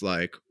was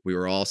like we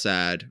were all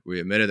sad. We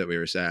admitted that we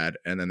were sad.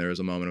 And then there was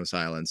a moment of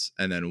silence.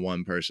 And then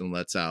one person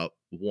lets out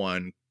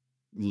one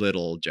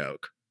little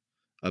joke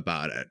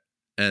about it.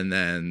 And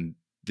then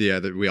the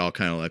other, we all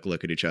kind of like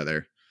look at each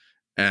other,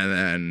 and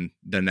then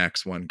the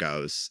next one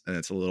goes and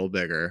it's a little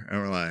bigger and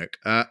we're like,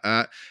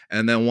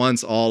 and then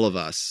once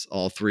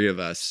all three of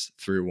us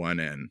threw one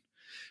in,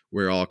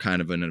 we're all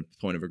kind of in a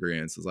point of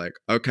agreement. It's like,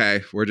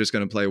 okay, we're just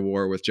going to play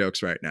war with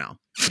jokes right now.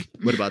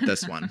 What about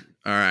this one?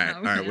 All right.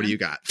 All right. What do you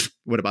got?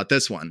 What about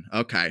this one?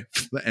 Okay.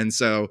 And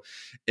so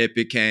it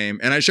became,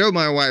 and I showed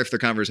my wife the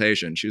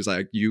conversation. She was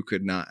like, you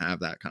could not have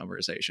that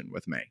conversation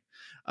with me.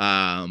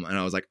 And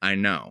I was like, I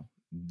know.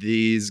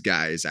 These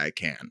guys, I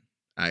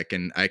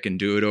can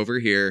do it over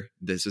here.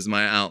 This is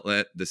my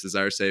outlet. This is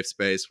our safe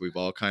space. We've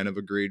all kind of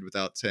agreed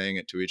without saying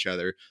it to each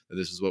other that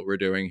this is what we're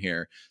doing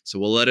here. So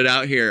we'll let it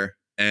out here.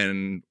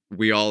 And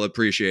we all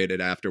appreciate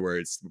it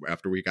afterwards,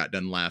 after we got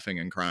done laughing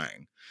and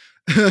crying,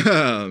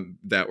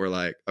 that we're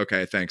like,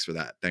 okay, thanks for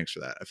that. Thanks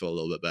for that. I feel a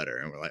little bit better.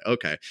 And we're like,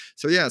 okay.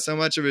 So yeah, so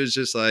much of it is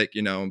just like,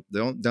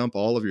 don't dump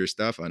all of your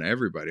stuff on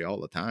everybody all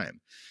the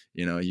time.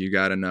 You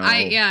got to know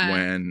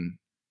when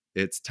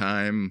it's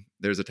time.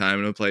 There's a time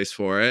and a place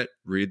for it.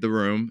 Read the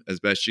room as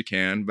best you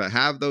can, but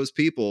have those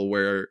people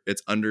where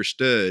it's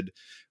understood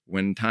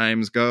when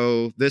times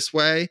go this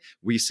way,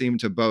 we seem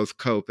to both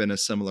cope in a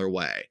similar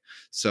way.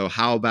 So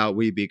how about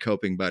we be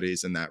coping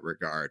buddies in that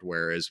regard?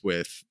 Whereas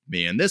with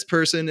me and this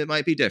person, it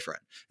might be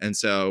different. And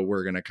so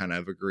we're going to kind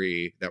of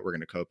agree that we're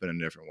going to cope in a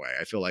different way.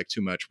 I feel like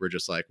too much we're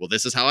just like, well,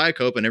 this is how I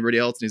cope and everybody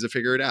else needs to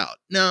figure it out.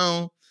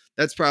 No,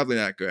 that's probably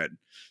not good.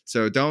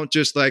 So don't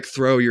just like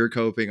throw your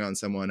coping on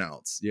someone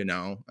else,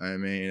 I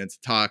mean, it's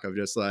talk of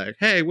just like,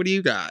 hey, what do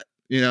you got?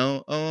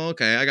 Oh,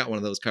 okay, I got one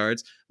of those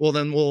cards. Well,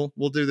 then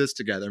we'll do this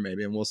together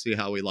maybe, and we'll see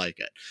how we like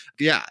it.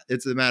 Yeah,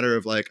 it's a matter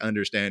of like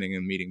understanding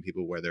and meeting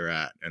people where they're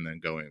at and then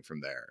going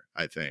from there,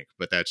 I think.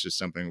 But that's just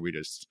something we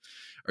just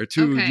are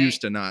too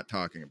used to not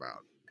talking about.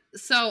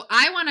 So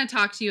I want to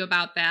talk to you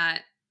about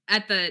that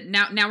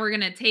now we're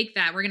going to take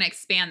that, we're going to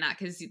expand that,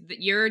 because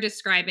you're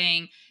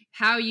describing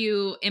how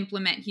you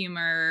implement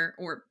humor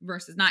or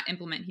versus not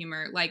implement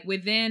humor, like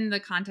within the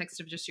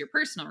context of just your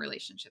personal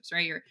relationships,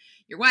 right?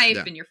 Your wife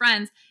and your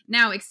friends.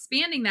 Now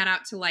expanding that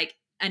out to like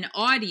an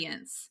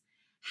audience,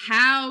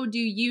 how do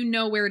you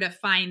know where to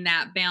find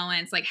that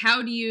balance? Like,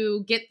 how do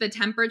you get the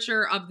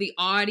temperature of the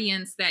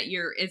audience that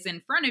is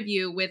in front of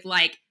you with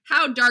like,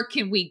 how dark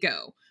can we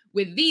go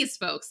with these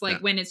folks? Like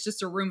when it's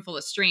just a room full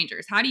of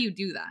strangers, how do you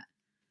do that?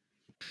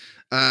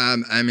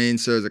 I mean,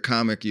 so as a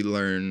comic, you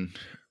learn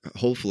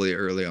hopefully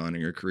early on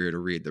in your career to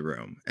read the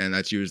room. And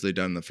that's usually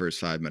done the first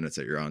 5 minutes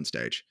that you're on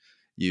stage.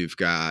 You've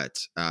got,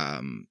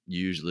 you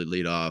usually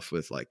lead off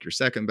with like your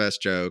second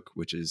best joke,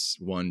 which is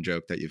one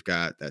joke that you've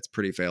got that's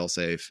pretty fail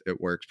safe. It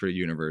works pretty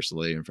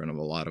universally in front of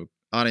a lot of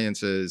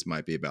audiences,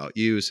 might be about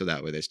you. So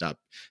that way they stop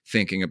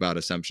thinking about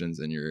assumptions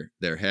in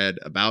their head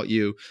about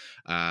you.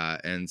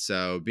 And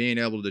so being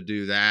able to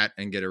do that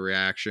and get a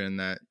reaction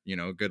that,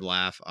 a good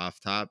laugh off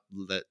top,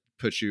 that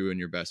puts you in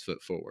your best foot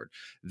forward.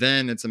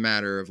 Then it's a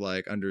matter of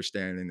like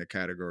understanding the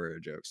category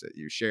of jokes that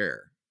you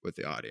share. with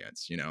the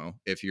audience.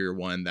 If you're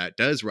one that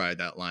does ride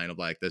that line of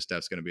like, this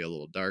stuff's going to be a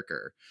little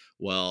darker,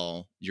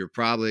 well, you're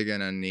probably going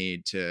to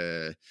need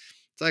to,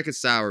 it's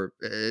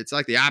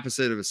like the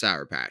opposite of a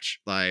Sour Patch.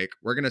 Like,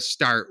 we're going to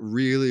start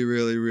really,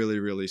 really, really,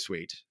 really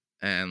sweet.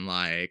 And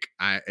like,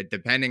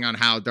 depending on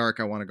how dark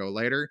I want to go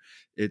later,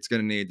 it's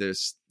going to need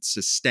this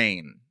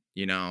sustain,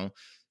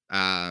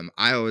 I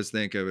always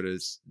think of it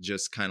as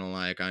just kind of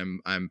like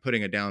I'm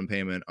putting a down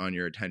payment on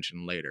your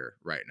attention later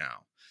right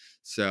now.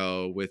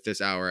 So with this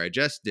hour I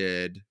just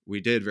did,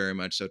 we did very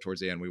much so towards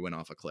the end, we went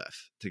off a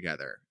cliff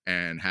together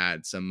and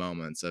had some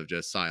moments of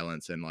just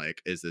silence and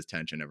like, is this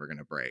tension ever going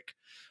to break?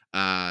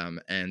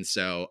 And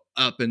so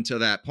up until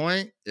that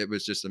point, it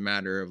was just a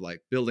matter of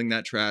like building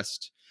that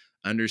trust,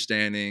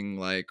 understanding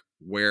like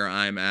where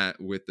I'm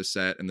at with the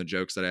set and the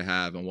jokes that I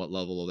have and what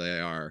level they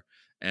are.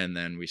 And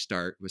then we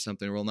start with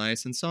something real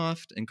nice and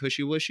soft and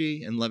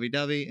cushy-wushy and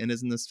lovey-dovey and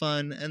isn't this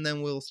fun? And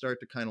then we'll start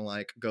to kind of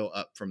like go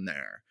up from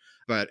there.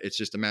 But it's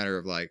just a matter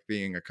of like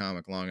being a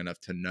comic long enough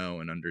to know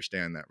and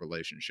understand that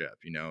relationship.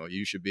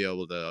 You should be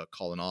able to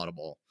call an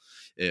audible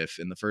if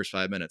in the first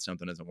 5 minutes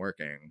something isn't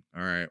working.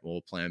 All right,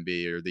 well, plan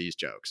B are these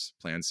jokes.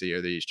 Plan C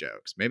are these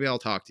jokes. Maybe I'll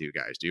talk to you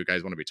guys. Do you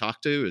guys want to be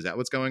talked to? Is that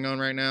what's going on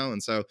right now?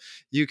 And so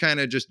you kind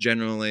of just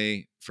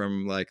generally,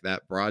 from like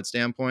that broad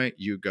standpoint,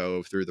 you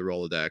go through the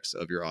Rolodex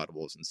of your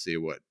audibles and see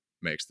what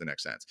makes the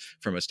next sense.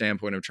 From a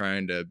standpoint of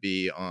trying to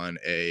be on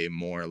a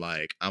more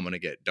like, I'm going to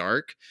get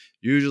dark,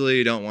 usually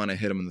you don't want to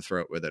hit them in the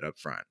throat with it up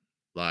front.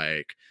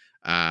 Like,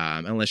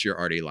 unless you're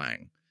Artie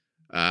Lang.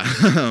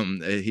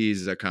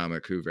 He's a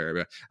comic who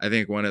I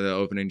think one of the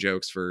opening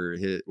jokes for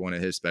one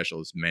of his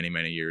specials many,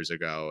 many years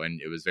ago,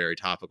 and it was very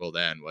topical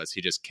then, was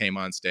he just came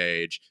on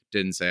stage,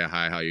 didn't say,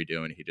 hi, how you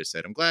doing? He just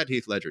said, I'm glad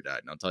Heath Ledger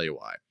died, and I'll tell you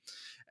why.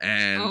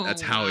 And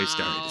that's how he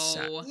started his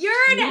set.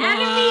 You're an enemy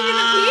to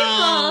the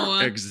people.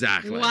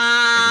 Exactly.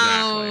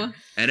 Wow.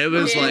 Exactly. And it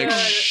was like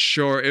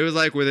short. It was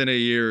like within a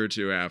year or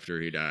two after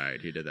he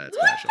died, he did that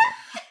special.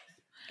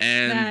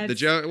 And the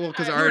joke, well,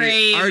 because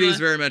Artie's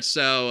very much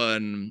so,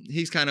 and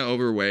he's kind of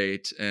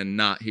overweight and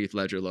not Heath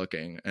Ledger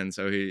looking. And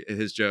so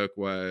his joke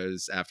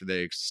was, after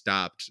they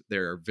stopped,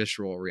 their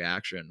visceral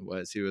reaction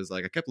was, he was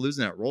like, I kept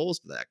losing out roles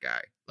to that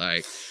guy,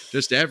 like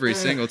just every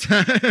single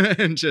time.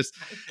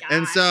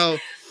 And so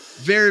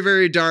very,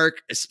 very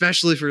dark,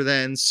 especially for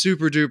then,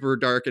 super duper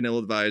dark and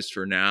ill-advised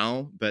for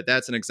now. But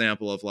that's an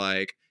example of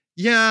like,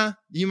 yeah,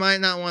 you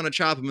might not want to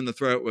chop him in the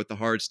throat with the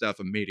hard stuff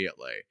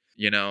immediately.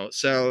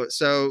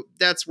 So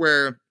that's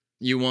where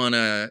you want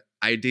to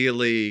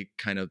ideally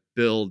kind of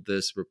build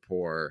this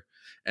rapport,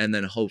 and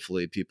then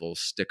hopefully people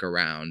stick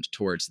around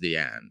towards the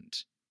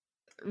end.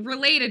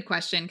 Related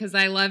question, because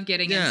I love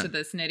getting into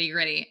this nitty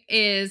gritty,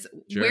 is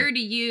where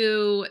do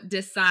you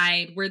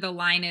decide where the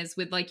line is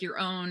with like your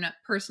own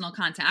personal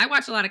content? I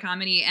watch a lot of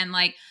comedy, and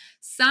like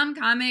some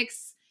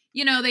comics,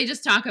 they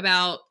just talk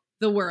about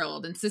the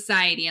world and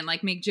society and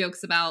like make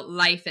jokes about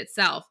life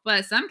itself.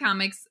 But some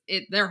comics,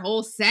 their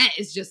whole set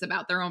is just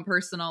about their own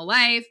personal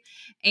life.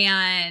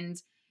 And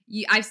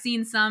I've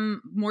seen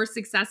some more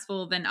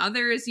successful than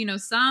others.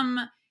 Some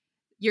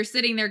you're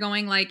sitting there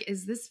going like,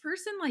 is this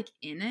person like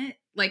in it?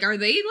 Like, are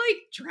they like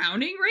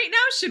drowning right now?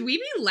 Should we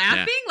be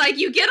laughing? Yeah. Like,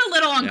 you get a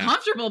little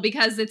uncomfortable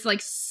because it's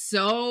like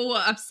so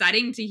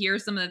upsetting to hear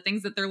some of the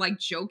things that they're like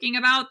joking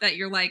about that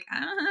you're like,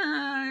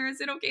 is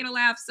it okay to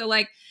laugh? So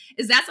like,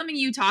 is that something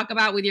you talk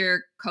about with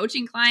your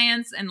coaching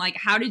clients? And like,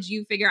 how did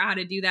you figure out how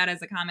to do that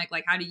as a comic?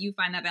 Like, how do you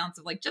find that balance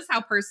of like just how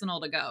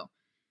personal to go?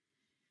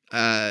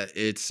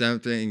 It's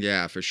something,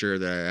 for sure,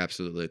 that I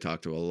absolutely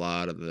talk to a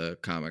lot of the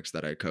comics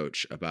that I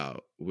coach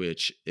about,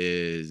 which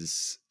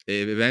is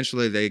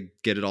eventually they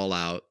get it all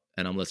out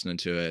and I'm listening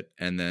to it.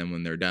 And then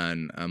when they're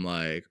done, I'm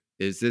like,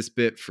 is this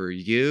bit for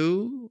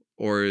you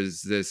or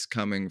is this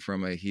coming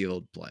from a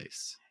healed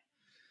place?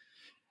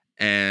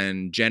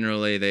 And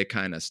generally they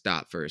kind of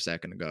stop for a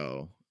second to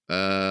go,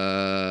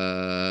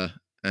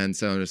 and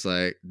so I'm just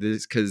like,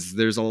 this, because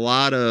there's a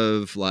lot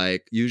of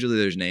like, usually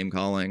there's name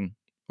calling,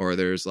 or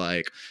there's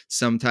like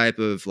some type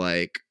of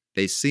like,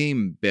 they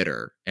seem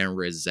bitter and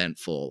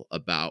resentful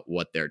about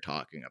what they're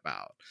talking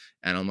about.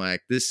 And I'm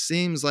like, this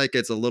seems like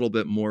it's a little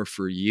bit more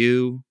for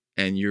you.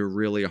 And you're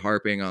really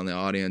harping on the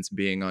audience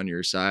being on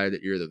your side,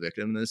 that you're the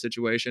victim in this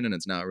situation. And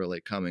it's not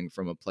really coming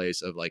from a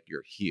place of like,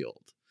 you're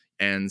healed.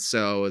 And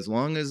so as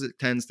long as it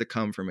tends to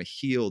come from a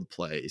healed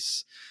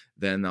place,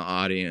 then the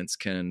audience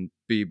can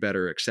be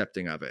better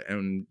accepting of it.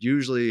 And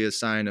usually a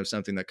sign of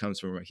something that comes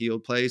from a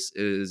healed place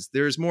is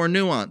there's more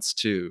nuance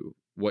to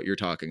what you're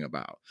talking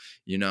about.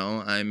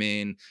 I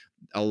mean,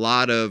 a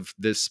lot of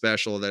this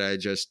special that I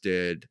just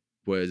did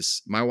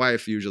was, my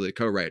wife usually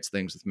co-writes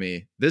things with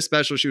me. This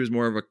special, she was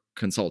more of a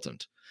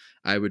consultant.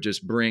 I would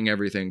just bring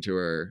everything to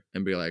her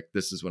and be like,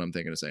 this is what I'm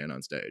thinking of saying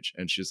on stage.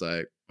 And she's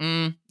like,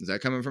 is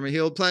that coming from a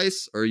healed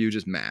place or are you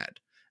just mad?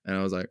 And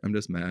I was like, I'm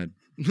just mad.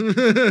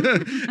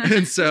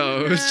 And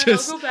so it was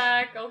just, I'll go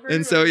back.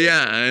 And so,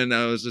 and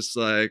I was just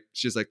like,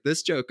 she's like,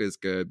 this joke is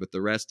good, but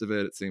the rest of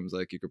it seems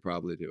like you could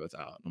probably do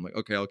without. I'm like,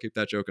 okay, I'll keep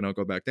that joke and I'll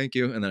go back. Thank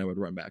you. And then I would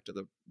run back to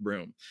the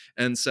room.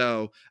 And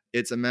so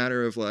it's a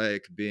matter of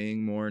like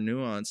being more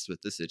nuanced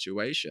with the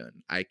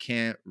situation. I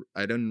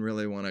didn't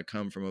really want to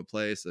come from a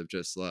place of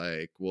just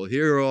like, well,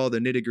 here are all the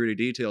nitty-gritty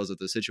details of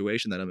the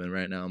situation that I'm in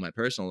right now in my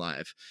personal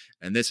life,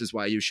 and this is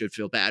why you should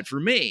feel bad for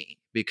me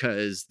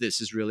because this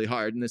is really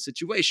hard in this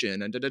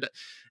situation, and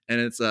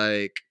and it's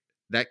like,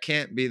 that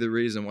can't be the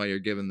reason why you're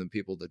giving the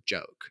people the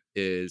joke,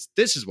 is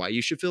this is why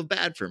you should feel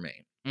bad for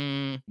me.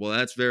 Well,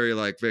 that's very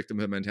like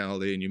victimhood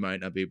mentality, and you might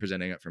not be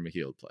presenting it from a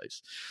healed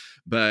place.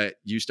 But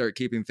you start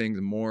keeping things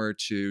more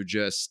to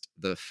just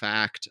the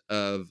fact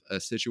of a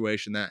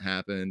situation that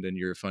happened and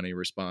your funny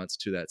response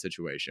to that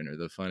situation, or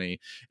the funny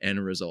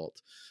end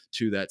result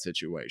to that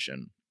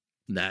situation.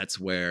 That's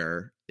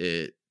where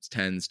it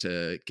tends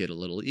to get a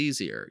little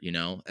easier, you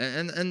know?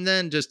 And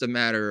then just a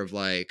matter of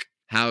like,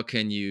 how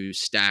can you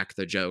stack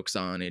the jokes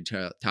on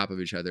top of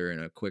each other in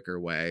a quicker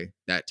way?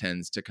 That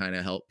tends to kind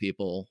of help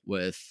people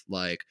with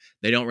like,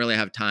 they don't really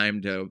have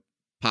time to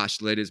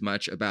postulate as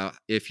much about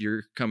if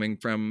you're coming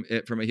from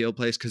it from a healed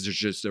place, because there's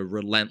just a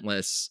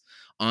relentless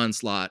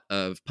onslaught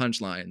of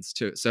punchlines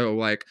to it. So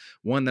like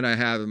one that I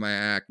have in my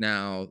act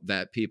now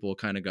that people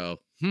kind of go,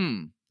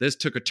 this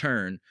took a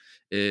turn,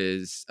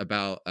 is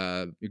about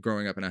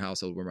growing up in a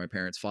household where my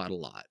parents fought a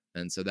lot.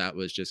 And so that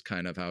was just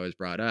kind of how I was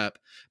brought up.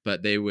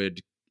 But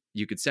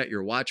you could set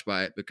your watch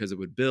by it because it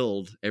would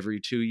build every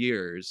 2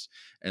 years,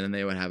 and then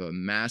they would have a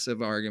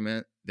massive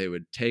argument. They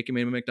would take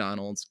me to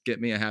McDonald's,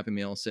 get me a Happy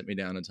Meal, sit me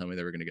down, and tell me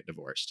they were going to get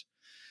divorced.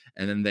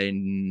 And then they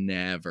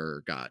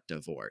never got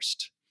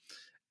divorced.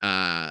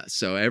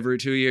 So every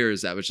 2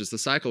 years, that was just the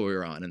cycle we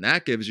were on. And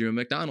that gives you a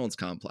McDonald's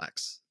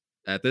complex.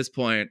 At this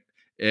point,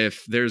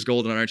 if there's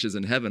golden arches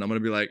in heaven, I'm going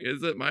to be like,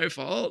 is it my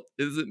fault?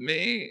 Is it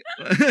me?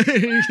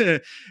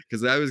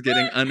 Because I was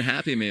getting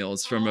unhappy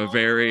meals from a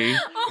very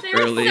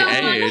early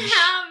age.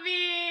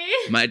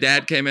 Unhappy. My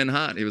dad came in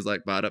hot. He was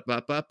like,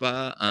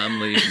 ba-da-ba-ba-ba, I'm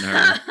leaving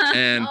her.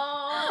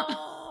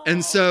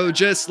 And so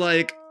just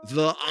like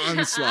the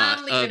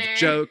onslaught of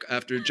joke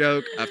after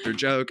joke after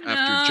joke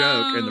after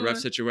joke in the rough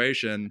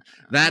situation,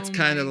 that's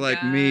kind of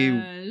like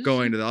me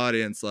going to the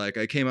audience like,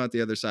 I came out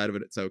the other side of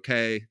it, it's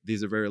okay,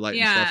 these are very light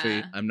and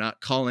fluffy.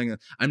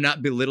 I'm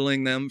not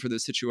belittling them for the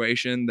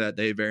situation that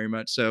they very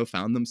much so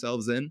found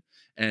themselves in,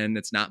 and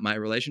it's not my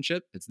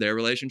relationship, it's their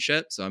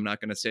relationship. So I'm not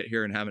going to sit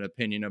here and have an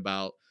opinion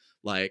about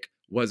like,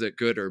 was it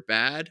good or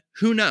bad?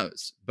 Who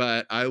knows?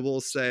 But I will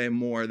say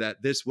more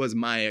that this was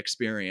my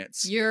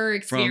experience. Your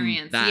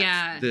experience, from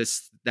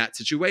that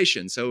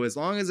situation. So as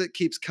long as it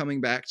keeps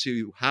coming back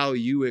to how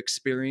you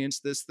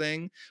experience this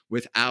thing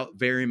without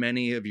very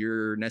many of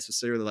your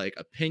necessarily like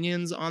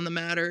opinions on the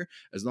matter,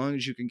 as long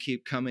as you can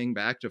keep coming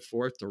back to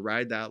forth to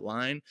ride that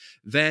line,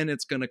 then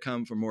it's going to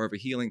come from more of a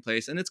healing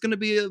place, and it's going to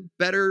be a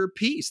better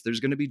piece. There's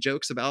going to be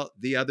jokes about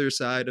the other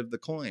side of the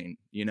coin,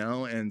 you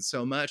know? And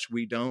so much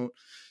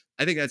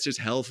I think that's just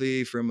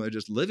healthy from a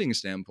just living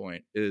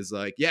standpoint, is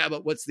like, yeah,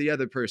 but what's the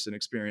other person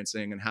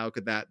experiencing, and how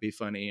could that be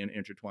funny and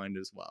intertwined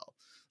as well?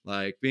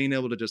 Like being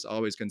able to just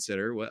always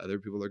consider what other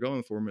people are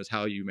going for is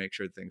how you make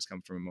sure things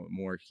come from a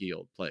more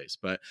healed place.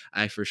 But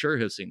I for sure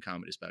have seen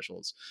comedy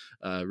specials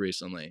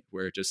recently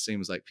where it just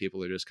seems like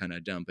people are just kind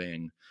of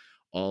dumping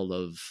all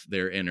of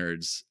their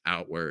innards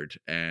outward,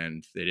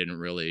 and they didn't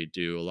really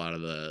do a lot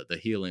of the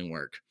healing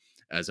work,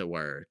 as it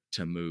were,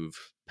 to move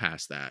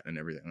past that and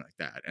everything like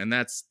that. And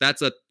that's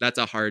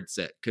a hard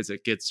sit, because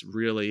it gets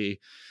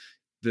really,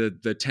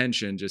 the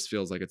tension just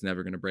feels like it's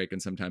never going to break,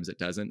 and sometimes it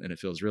doesn't, and it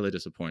feels really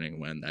disappointing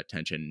when that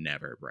tension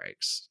never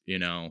breaks, you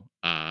know?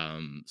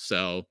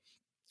 So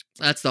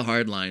that's the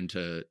hard line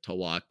to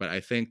walk, but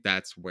I think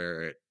that's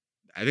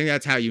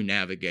how you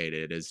navigate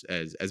it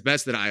as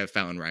best that I have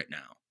found right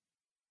now.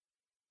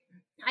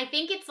 I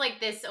think it's like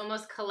this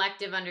almost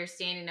collective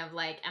understanding of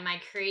like, am I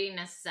creating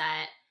a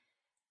set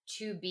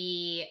to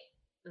be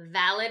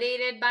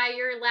validated by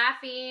your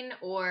laughing,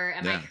 or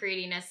am I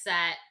creating a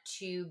set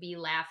to be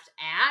laughed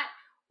at,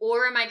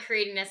 or am I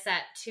creating a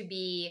set to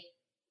be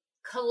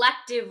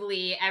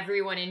collectively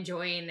everyone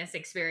enjoying this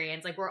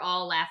experience, like we're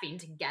all laughing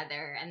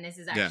together, and this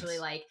is actually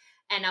like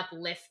an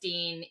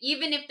uplifting,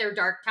 even if they're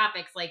dark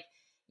topics, like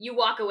you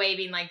walk away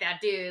being like, that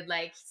dude,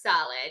 like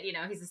solid, you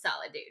know, he's a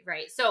solid dude,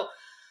 right? So,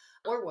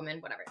 or woman,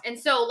 whatever. And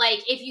so like,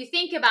 if you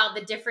think about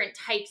the different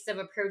types of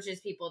approaches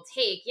people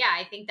take,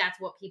 I think that's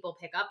what people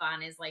pick up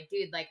on is like,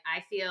 dude, like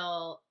I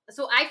feel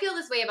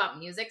this way about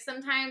music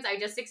sometimes. I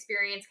just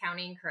experienced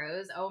Counting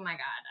Crows. Oh my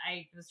God.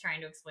 I was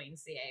trying to explain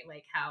CA,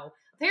 like how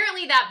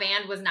apparently that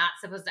band was not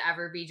supposed to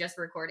ever be just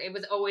recorded. It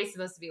was always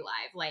supposed to be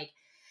live. Like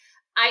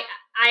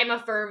I'm a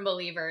firm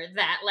believer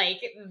that like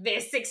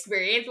this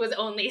experience was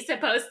only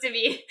supposed to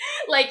be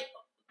like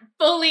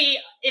fully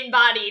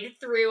embodied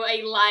through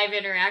a live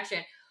interaction.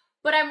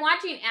 But I'm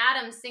watching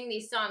Adam sing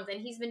these songs,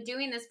 and he's been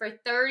doing this for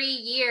 30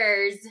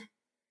 years.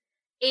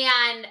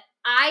 And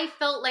I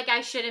felt like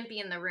I shouldn't be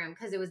in the room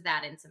because it was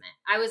that intimate.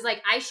 I was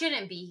like, I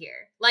shouldn't be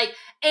here.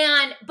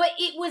 But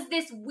it was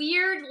this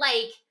weird,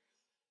 like,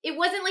 it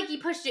wasn't like he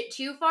pushed it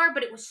too far,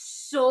 but it was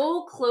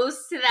so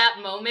close to that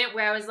moment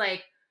where I was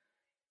like,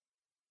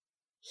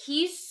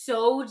 he's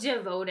so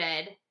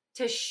devoted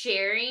to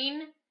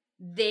sharing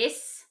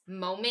this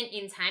moment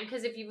in time,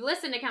 because if you've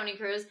listened to Counting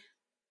Crows,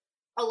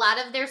 a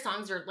lot of their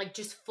songs are like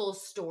just full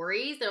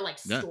stories. They're like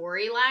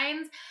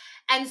storylines.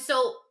 And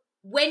so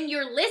when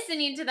you're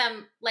listening to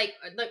them, like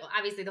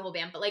obviously the whole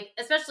band, but like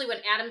especially when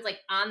Adam's like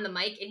on the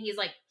mic and he's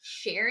like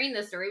sharing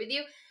the story with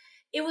you,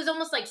 it was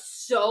almost like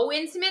so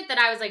intimate that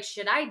I was like,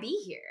 should I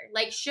be here?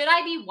 Like, should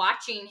I be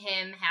watching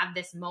him have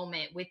this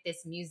moment with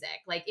this music?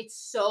 Like, it's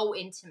so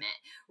intimate,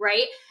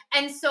 right?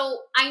 And so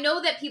I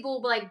know that people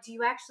will be like, do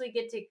you actually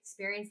get to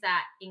experience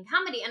that in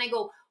comedy? And I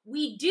go,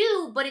 we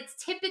do, but it's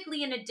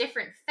typically in a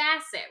different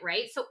facet,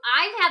 right? So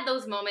I've had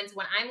those moments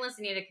when I'm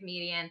listening to a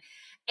comedian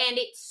and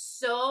it's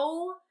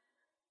so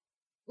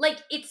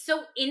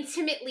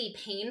intimately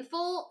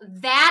painful.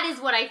 That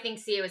is what I think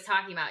Sia was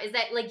talking about, is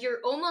that like you're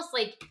almost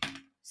like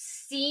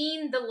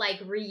seeing the like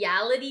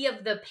reality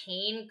of the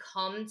pain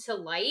come to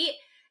light.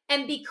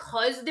 And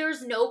because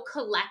there's no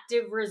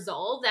collective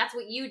resolve, that's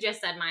what you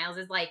just said, Miles,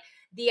 is like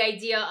the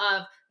idea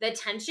of the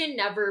tension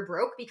never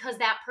broke because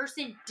that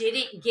person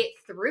didn't get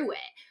through it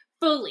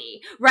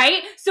fully,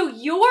 right? So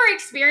you're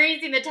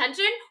experiencing the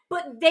tension,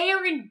 but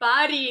they're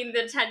embodying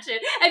the tension.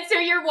 And so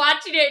you're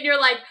watching it and you're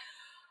like,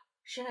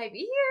 should I be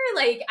here?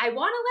 Like, I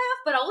want to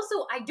laugh, but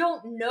also I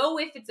don't know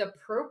if it's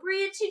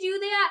appropriate to do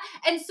that.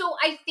 And so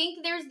I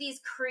think there's these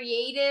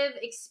creative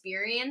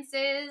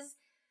experiences,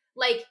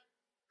 like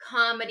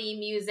comedy,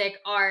 music,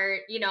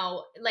 art, you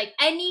know, like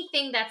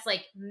anything that's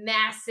like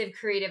massive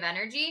creative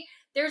energy.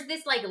 There's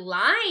this like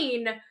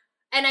line.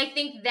 And I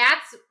think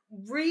that's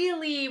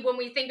really when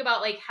we think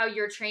about like how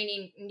you're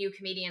training new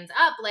comedians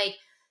up, like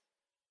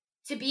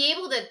to be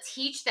able to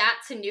teach that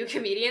to new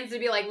comedians, to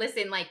be like,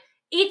 listen, like,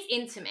 it's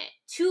intimate.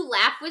 To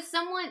laugh with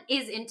someone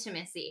is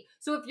intimacy.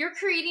 So if you're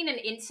creating an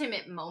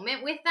intimate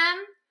moment with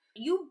them,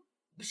 you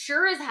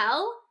sure as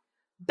hell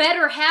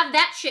better have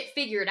that shit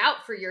figured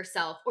out for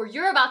yourself, or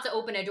you're about to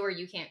open a door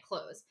you can't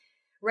close,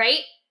 right?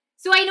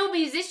 So I know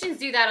musicians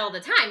do that all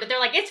the time, but they're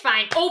like, it's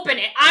fine, open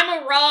it.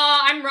 I'm raw.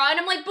 And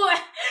I'm like, boy,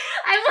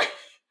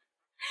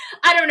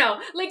 I don't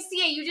know. Like,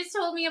 Sia, you just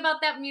told me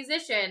about that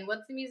musician.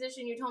 What's the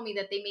musician you told me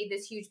that they made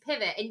this huge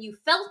pivot and you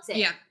felt it?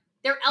 Yeah.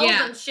 Their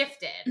album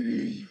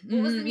shifted.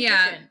 What was the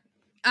musician?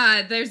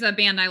 There's a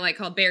band I like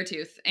called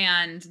Beartooth,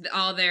 and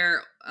all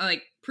their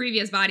like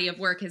previous body of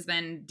work has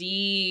been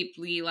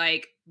deeply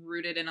like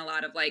rooted in a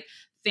lot of like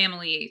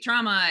family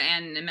trauma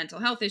and mental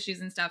health issues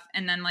and stuff.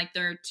 And then like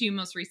their two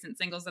most recent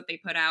singles that they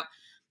put out,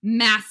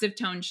 massive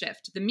tone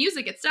shift. The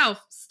music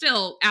itself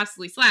still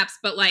absolutely slaps,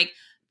 but like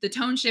the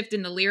tone shift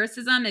in the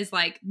lyricism is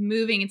like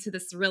moving into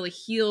this really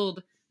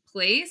healed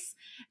place.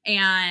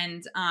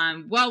 And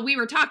well, we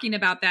were talking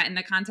about that in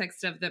the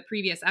context of the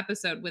previous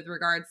episode with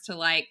regards to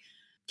like,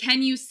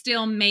 can you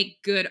still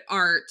make good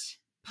art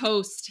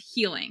post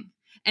healing?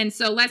 And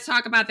so let's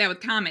talk about that with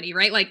comedy,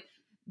 right? Like,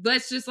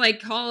 let's just like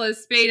call a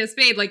spade a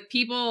spade. Like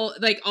people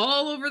like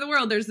all over the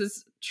world, there's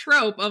this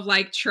trope of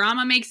like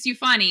trauma makes you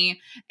funny.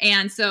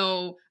 And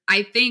so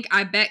I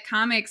bet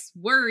comics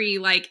worry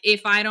like,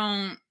 if I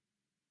don't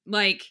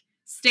like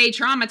stay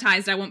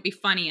traumatized, I won't be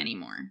funny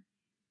anymore.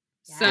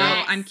 Yes. So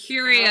I'm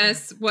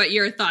curious what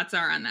your thoughts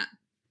are on that.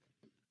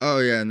 Oh,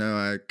 yeah, no,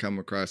 I come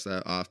across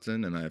that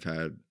often, and I've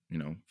had, you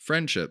know,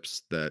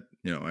 friendships that,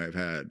 you know, I've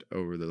had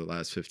over the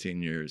last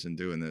 15 years in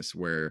doing this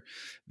where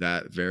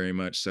that very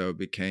much so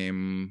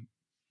became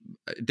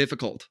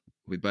difficult.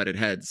 We butted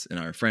heads in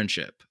our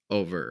friendship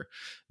over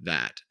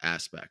that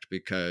aspect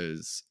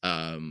because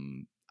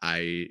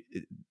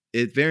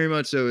it very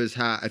much so is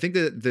how I think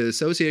that the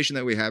association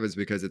that we have is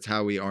because it's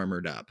how we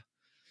armored up.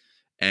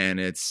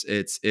 And it's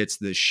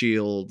the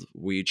shield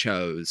we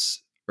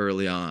chose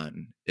early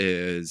on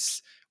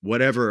is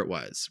whatever it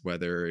was,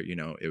 whether, you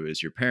know, it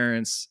was your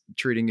parents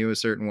treating you a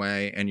certain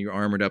way and you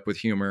armored up with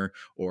humor,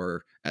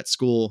 or at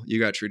school you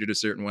got treated a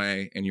certain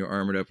way and you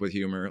armored up with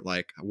humor.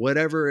 Like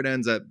whatever it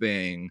ends up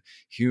being,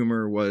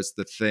 humor was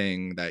the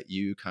thing that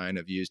you kind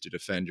of used to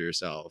defend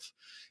yourself,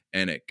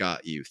 and it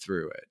got you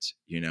through it,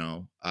 you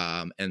know?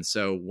 And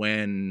so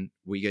when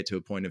we get to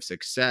a point of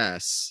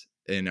success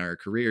in our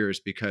careers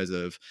because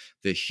of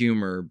the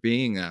humor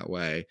being that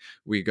way,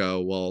 we go,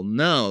 well,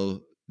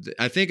 no,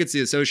 I think it's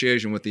the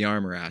association with the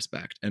armor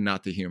aspect and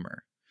not the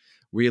humor.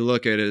 We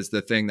look at it as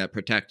the thing that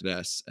protected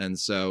us. And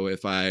so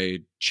if I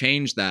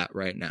change that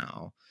right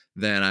now,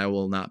 then I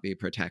will not be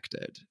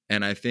protected.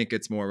 And I think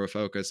it's more of a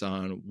focus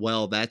on,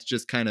 well, that's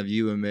just kind of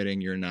you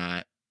admitting you're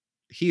not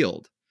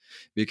healed,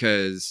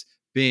 because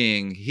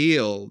being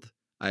healed,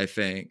 I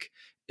think,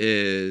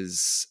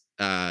 is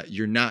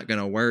you're not going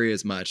to worry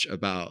as much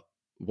about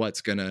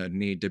what's going to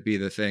need to be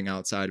the thing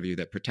outside of you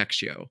that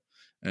protects you.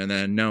 And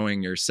then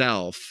knowing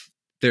yourself,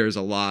 there's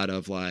a lot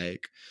of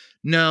like,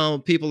 no,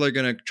 people are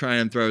going to try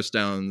and throw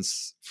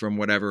stones from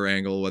whatever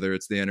angle, whether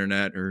it's the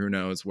internet or who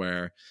knows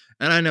where.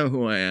 And I know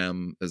who I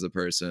am as a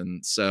person.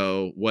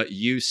 So what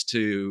used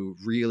to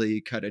really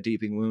cut a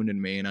deeping wound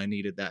in me, and I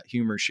needed that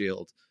humor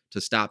shield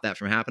to stop that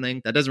from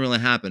happening, that doesn't really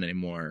happen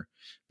anymore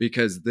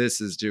because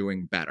this is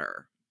doing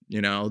better.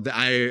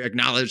 I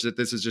acknowledge that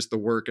this is just the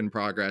work in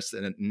progress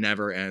and it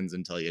never ends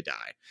until you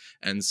die.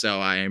 And so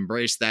I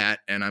embrace that,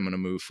 and I'm going to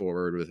move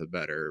forward with a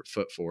better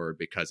foot forward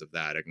because of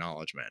that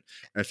acknowledgement.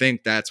 I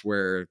think that's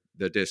where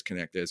the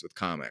disconnect is with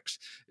comics,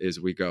 is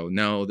we go,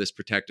 no, this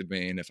protected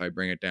me, and if I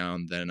bring it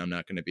down, then I'm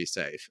not going to be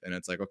safe. And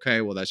it's like,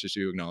 okay, well, that's just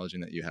you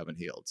acknowledging that you haven't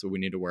healed. So we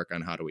need to work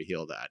on how do we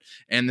heal that.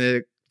 And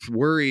the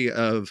worry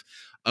of,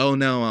 oh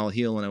no, I'll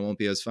heal and I won't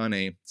be as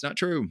funny. It's not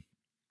true.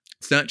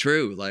 It's not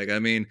true. Like, I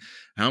mean,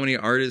 how many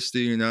artists do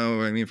you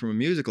know, I mean, from a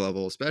music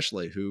level,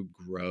 especially, who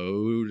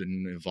growed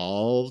and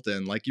evolved?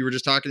 And like you were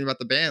just talking about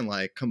the band,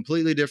 like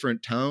completely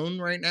different tone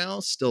right now,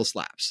 still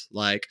slaps.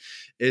 Like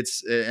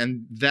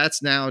and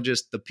that's now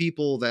just the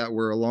people that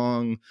were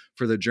along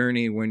for the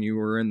journey when you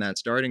were in that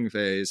starting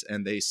phase,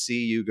 and they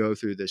see you go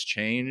through this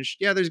change.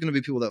 Yeah, there's going to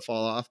be people that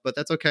fall off, but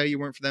that's okay. You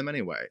weren't for them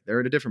anyway.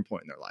 They're at a different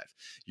point in their life.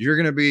 You're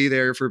going to be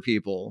there for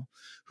people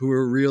who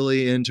are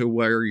really into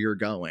where you're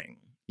going.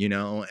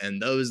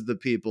 And those are the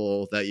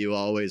people that you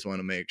always want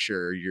to make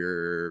sure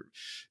you're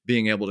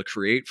being able to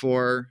create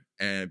for,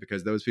 and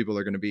because those people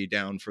are going to be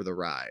down for the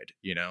ride.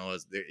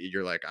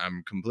 You're like,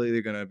 I'm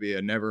completely going to be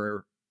a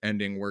never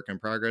ending work in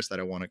progress that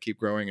I want to keep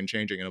growing and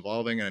changing and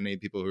evolving, and I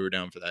need people who are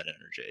down for that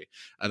energy.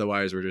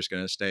 Otherwise, we're just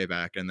going to stay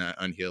back in that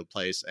unhealed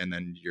place, and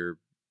then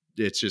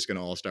it's just going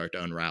to all start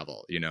to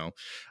unravel.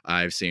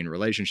 I've seen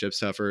relationships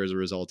suffer as a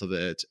result of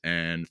it,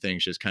 and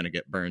things just kind of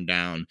get burned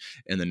down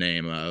in the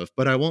name of,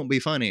 but I won't be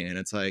funny. And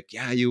it's like,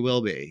 yeah, you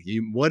will be.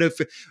 What if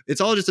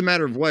it's all just a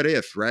matter of what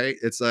if, right?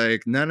 It's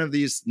like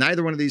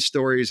neither one of these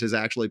stories has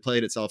actually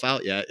played itself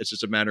out yet. It's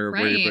just a matter of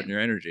where you're putting your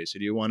energy. So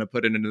do you want to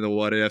put it into the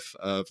what if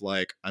of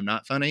like, I'm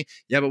not funny?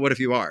 Yeah, but what if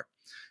you are?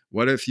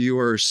 What if you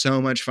are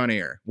so much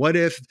funnier? What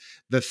if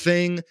the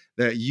thing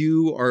that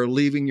you are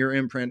leaving your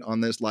imprint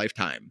on this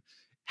lifetime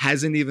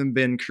hasn't even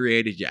been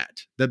created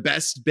yet? The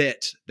best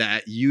bit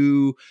that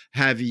you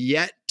have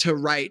yet to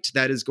write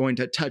that is going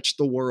to touch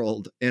the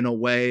world in a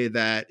way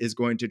that is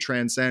going to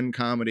transcend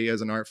comedy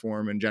as an art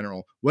form in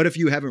general. What if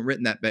you haven't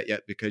written that bit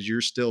yet because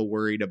you're still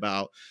worried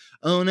about,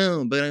 oh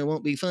no, but I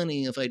won't be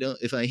funny if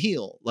I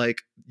heal?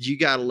 Like, you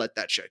got to let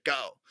that shit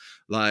go.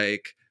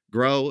 Like,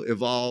 grow,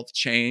 evolve,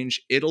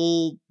 change.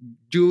 It'll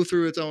do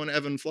through its own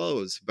ebb and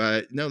flows.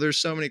 But no, there's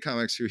so many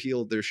comics who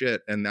healed their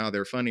shit and now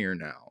they're funnier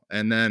now.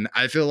 And then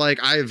I feel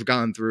like I've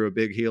gone through a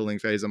big healing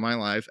phase of my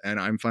life and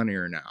I'm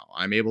funnier now.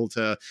 I'm able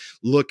to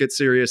look at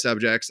serious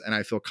subjects and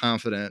I feel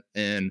confident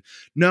in,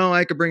 no,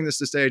 I could bring this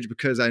to stage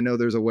because I know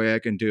there's a way I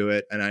can do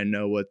it. And I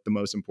know what the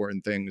most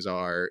important things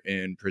are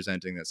in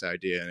presenting this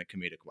idea in a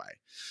comedic way.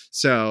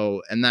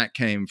 So, and that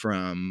came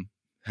from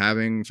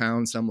having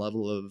found some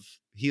level of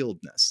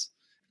healedness.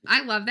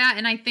 I love that.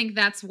 And I think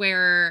that's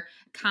where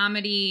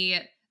comedy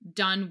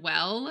done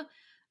well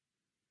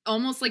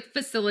almost like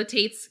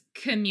facilitates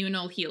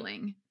communal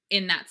healing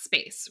in that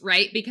space,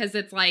 right? Because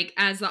it's like,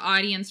 as the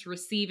audience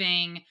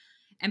receiving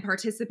and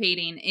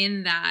participating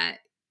in that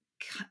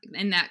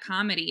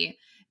comedy,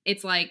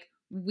 it's like,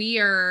 we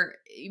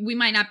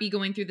might not be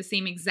going through the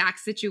same exact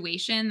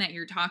situation that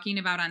you're talking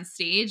about on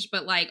stage,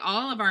 but like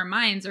all of our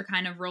minds are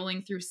kind of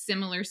rolling through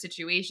similar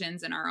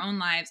situations in our own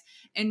lives.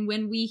 And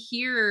when we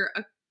hear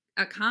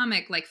a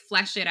comic like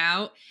flesh it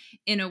out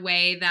in a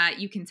way that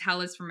you can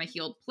tell is from a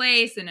healed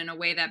place and in a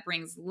way that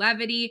brings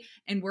levity,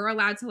 and we're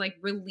allowed to like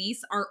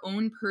release our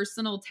own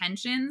personal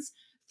tensions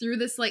through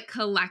this like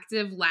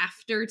collective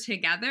laughter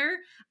together,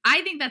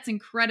 I think that's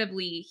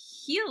incredibly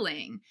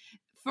healing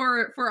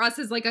for us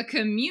as like a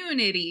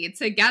community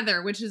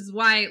together, which is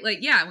why, like,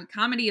 yeah, when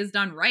comedy is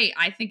done right,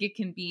 I think it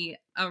can be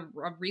a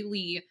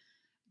really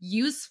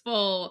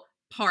useful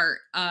part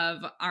of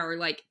our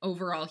like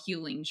overall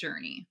healing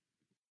journey.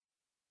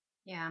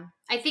 Yeah.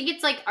 I think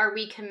it's like, are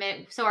we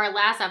commit? So our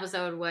last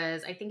episode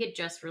was, I think it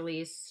just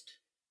released,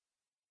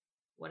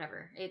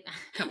 whatever.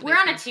 We're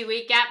on a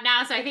 2-week gap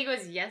now. So I think it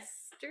was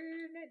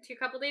a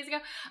couple days ago.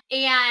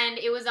 And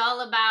it was all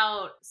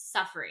about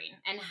suffering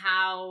and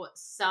how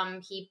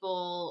some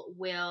people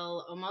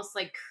will almost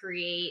like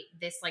create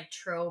this like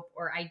trope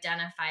or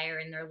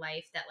identifier in their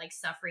life that like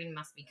suffering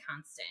must be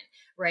constant,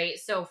 right?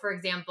 So for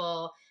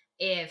example,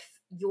 if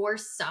your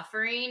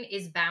suffering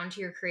is bound to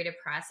your creative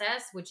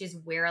process, which is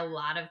where a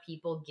lot of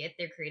people get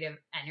their creative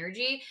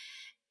energy,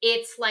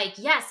 it's like,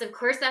 yes, of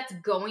course that's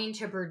going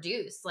to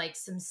produce like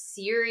some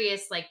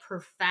serious, like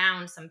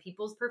profound, some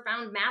people's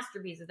profound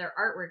masterpieces, their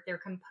artwork, their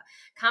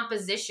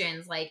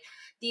compositions, like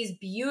these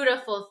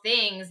beautiful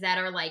things that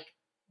are like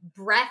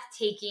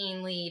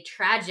breathtakingly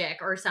tragic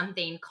or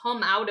something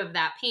come out of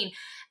that pain.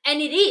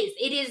 And it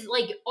is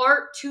like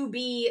art to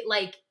be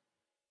like,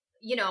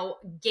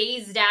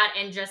 gazed at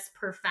and just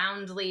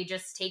profoundly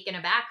just taken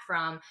aback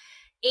from.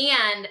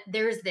 And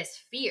there's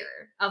this fear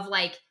of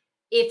like,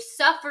 if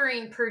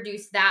suffering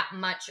produced that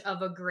much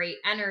of a great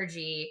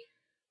energy,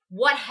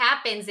 what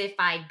happens if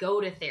I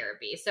go to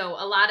therapy? So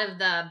a lot of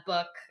the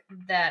book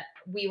that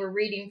we were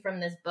reading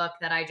from this book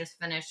that I just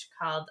finished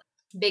called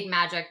Big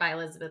Magic by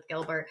Elizabeth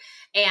Gilbert.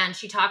 And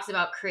she talks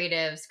about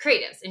creatives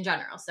in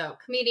general. So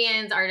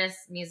comedians,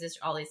 artists, musicians,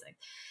 all these things.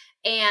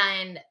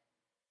 And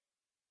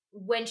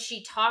when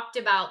she talked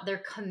about their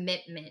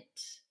commitment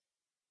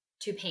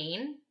to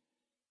pain,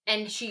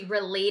 and she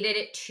related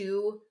it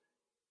to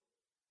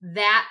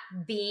that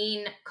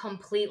being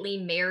completely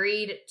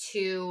married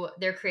to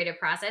their creative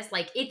process,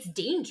 like it's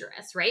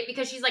dangerous, right?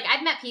 Because she's like,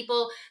 I've met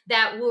people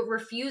that will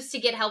refuse to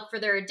get help for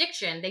their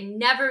addiction.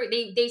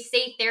 They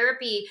say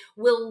therapy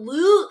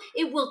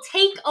it will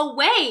take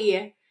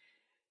away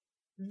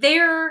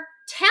their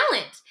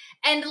talent.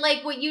 And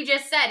like what you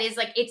just said is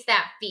like, it's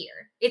that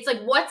fear. It's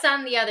like, what's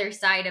on the other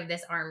side of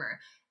this armor?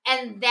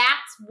 And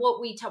that's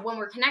what we when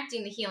we're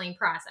connecting the healing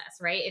process,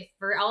 right? If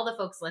for all the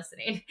folks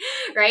listening,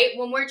 right?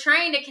 When we're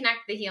trying to connect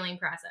the healing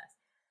process,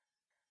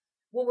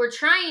 what we're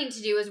trying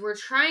to do is we're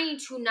trying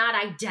to not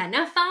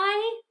identify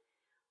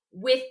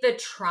with the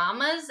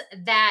traumas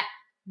that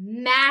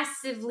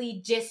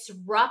massively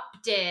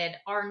disrupted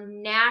our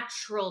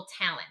natural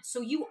talent.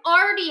 So you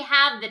already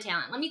have the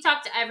talent. Let me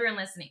talk to everyone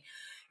listening.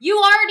 You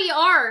already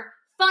are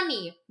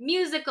funny,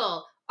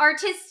 musical,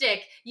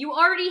 artistic. You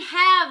already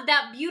have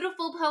that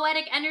beautiful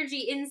poetic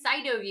energy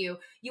inside of you.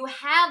 You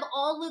have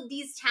all of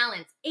these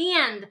talents,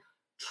 and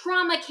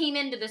trauma came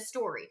into the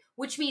story,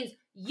 which means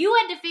you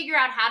had to figure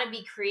out how to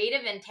be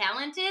creative and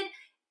talented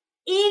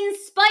in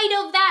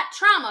spite of that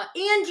trauma,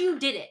 and you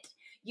did it.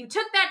 You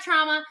took that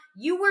trauma,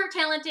 you were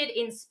talented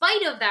in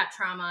spite of that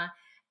trauma,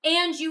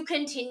 and you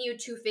continue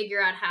to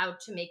figure out how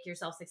to make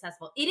yourself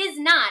successful. It is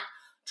not,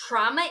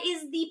 trauma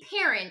is the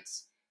parent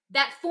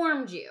that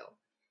formed you.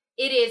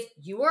 It is,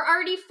 you were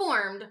already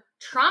formed,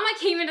 trauma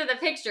came into the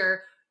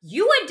picture,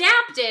 you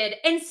adapted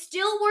and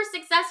still were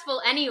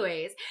successful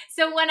anyways.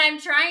 So when I'm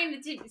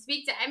trying to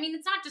speak to, I mean,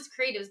 it's not just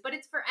creatives, but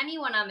it's for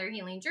anyone on their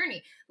healing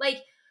journey. Like,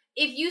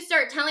 if you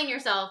start telling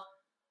yourself,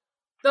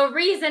 the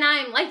reason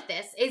I'm like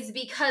this is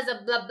because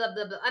of blah, blah,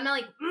 blah, blah. I'm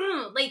like,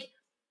 like,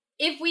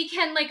 if we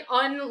can like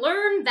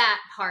unlearn that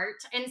part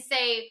and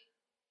say,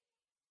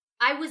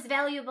 I was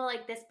valuable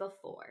like this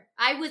before.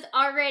 I was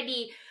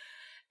already...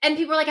 And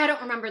people are like, I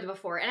don't remember the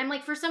before. And I'm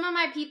like, for some of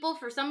my people,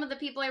 for some of the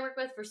people I work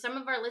with, for some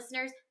of our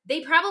listeners,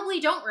 they probably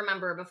don't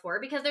remember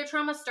before because their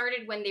trauma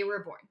started when they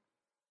were born.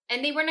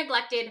 And they were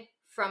neglected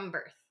from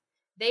birth.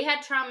 They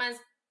had traumas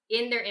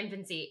in their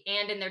infancy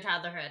and in their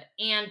toddlerhood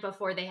and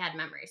before they had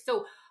memories.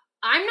 So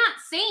I'm not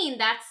saying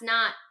that's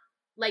not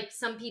like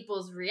some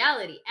people's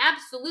reality.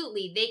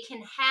 Absolutely. They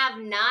can have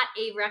not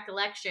a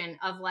recollection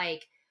of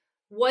like,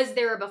 was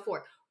there a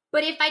before?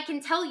 But if I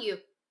can tell you,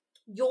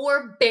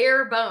 your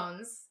bare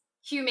bones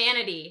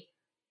humanity,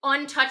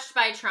 untouched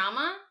by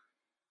trauma,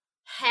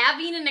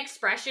 having an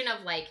expression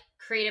of like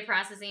creative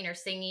processing or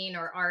singing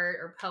or art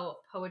or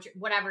poetry,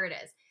 whatever it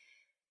is,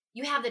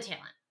 you have the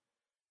talent.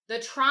 The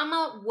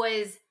trauma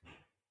was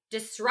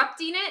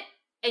disrupting it,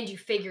 and you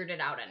figured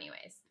it out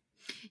anyways.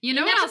 You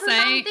know what I'll say? That's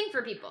a profound thing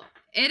for people.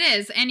 It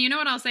is. And you know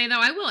what I'll say,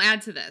 though? I will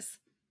add to this.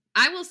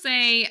 I will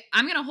say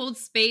I'm going to hold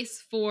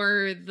space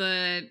for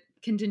the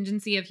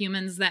contingency of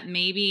humans that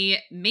maybe,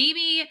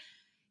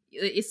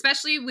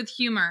 especially with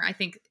humor, I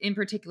think in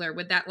particular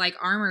with that like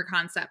armor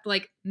concept,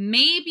 like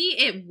maybe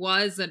it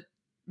was a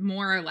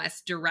more or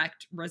less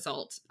direct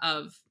result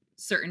of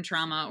certain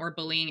trauma or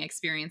bullying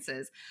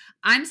experiences.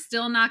 I'm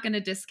still not going to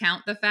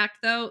discount the fact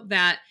though,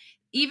 that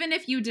even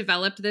if you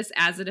developed this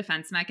as a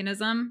defense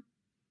mechanism,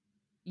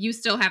 you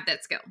still have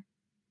that skill.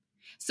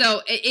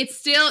 So it's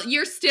still,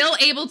 you're still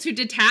able to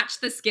detach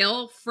the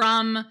skill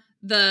from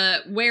the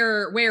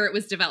where it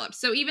was developed.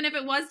 So even if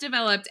it was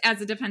developed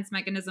as a defense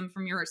mechanism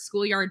from your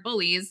schoolyard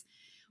bullies,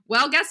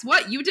 well, guess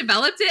what? You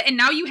developed it and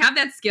now you have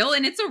that skill,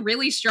 and it's a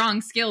really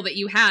strong skill that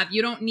you have.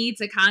 You don't need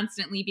to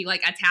constantly be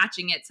like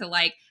attaching it to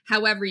like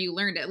however you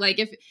learned it. Like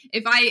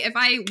if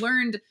I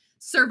learned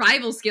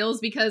survival skills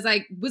because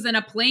I was in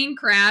a plane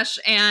crash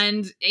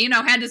and, you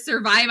know, had to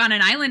survive on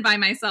an island by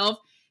myself,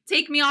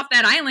 take me off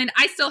that island,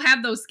 I still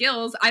have those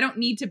skills. I don't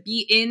need to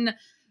be in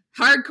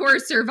hardcore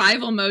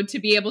survival mode to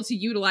be able to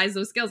utilize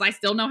those skills. I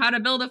still know how to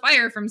build a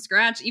fire from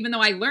scratch. Even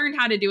though I learned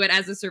how to do it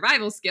as a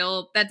survival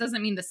skill, that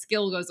doesn't mean the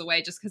skill goes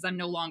away just because I'm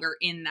no longer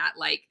in that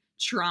like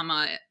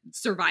trauma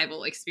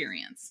survival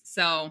experience.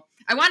 So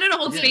I wanted to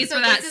hold space for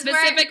that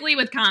specifically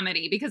with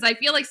comedy, because I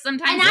feel like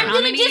sometimes and I'm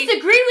going to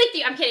disagree with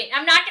you. I'm kidding.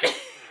 I'm not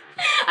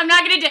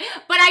going to,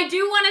 but I do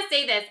want to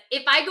say this.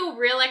 If I go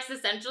real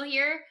existential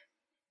here,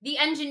 the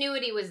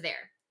ingenuity was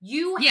there.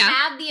 You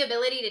had the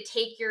ability to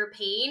take your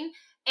pain,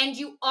 and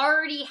you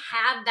already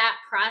had that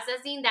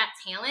processing, that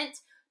talent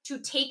to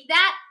take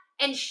that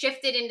and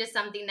shift it into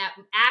something that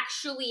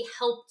actually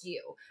helped you,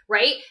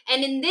 right?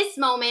 And in this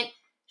moment,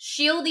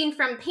 shielding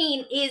from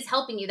pain is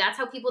helping you. That's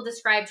how people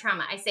describe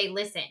trauma. I say,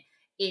 listen,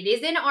 it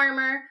is an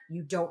armor.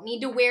 You don't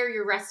need to wear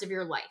your rest of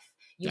your life.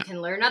 You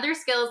can learn other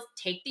skills,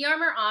 take the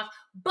armor off,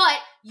 but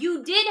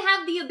you did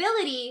have the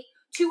ability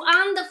to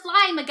on the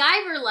fly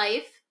MacGyver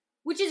life,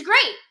 which is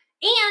great.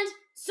 And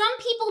some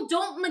people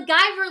don't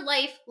MacGyver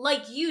life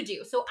like you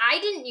do. So I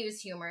didn't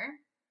use humor.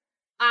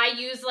 I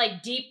use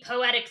like deep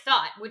poetic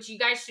thought, which you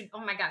guys should, oh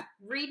my God,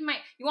 read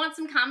you want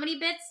some comedy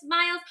bits,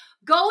 Miles?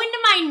 Go into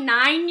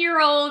my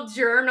 9-year-old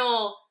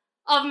journal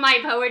of my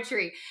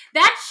poetry.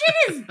 That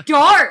shit is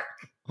dark.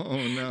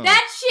 Oh no.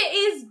 That shit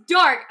is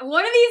dark.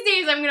 One of these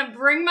days I'm going to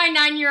bring my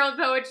 9-year-old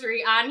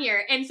poetry on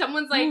here and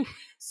someone's like,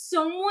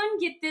 someone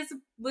get this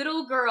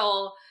little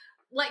girl,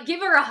 like give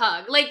her a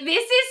hug. Like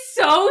this is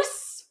so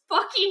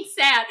fucking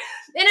sad.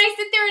 And I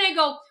sit there and I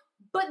go,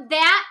 but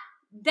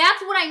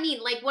that's what I mean.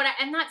 Like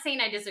I'm not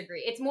saying I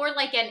disagree. It's more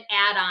like an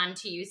add-on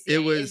to you. It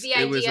was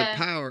a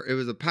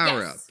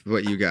power up.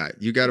 What you got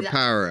a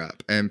power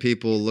up, and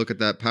people look at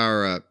that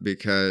power up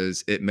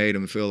because it made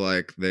them feel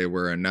like they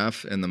were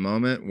enough in the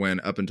moment,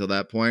 when up until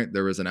that point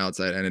there was an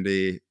outside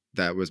entity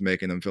that was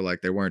making them feel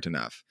like they weren't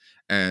enough.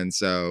 And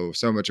so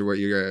much of what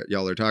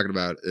y'all are talking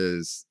about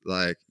is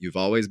like, you've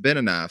always been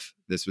enough.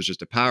 This was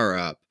just a power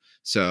up.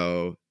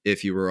 So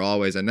if you were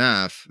always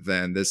enough,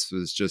 then this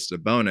was just a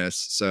bonus.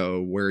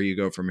 So where you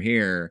go from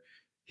here,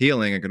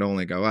 healing, it can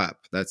only go up.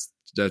 That's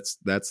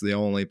the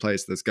only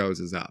place this goes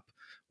is up.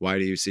 Why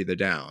do you see the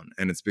down?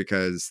 And it's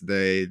because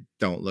they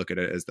don't look at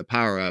it as the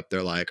power up.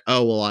 They're like,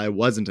 oh, well, I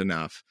wasn't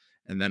enough.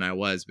 And then I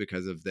was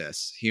because of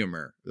this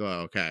humor.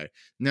 Oh, okay.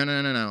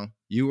 No.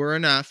 You were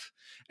enough.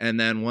 And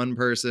then one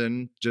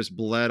person just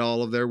bled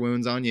all of their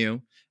wounds on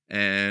you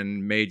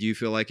and made you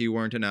feel like you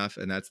weren't enough.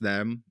 And that's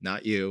them,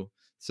 not you.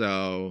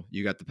 So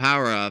you got the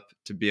power up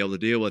to be able to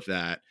deal with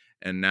that.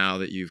 And now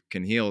that you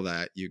can heal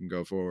that, you can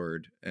go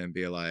forward and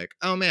be like,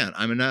 oh man,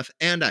 I'm enough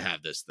and I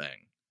have this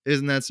thing.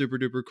 Isn't that super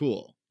duper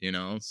cool? You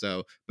know?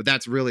 So, but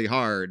that's really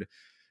hard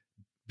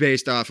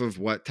based off of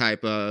what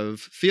type of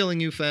feeling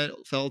you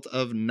felt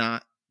of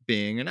not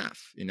being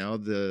enough. You know,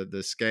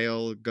 the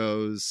scale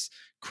goes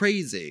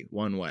crazy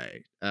one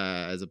way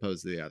as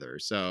opposed to the other.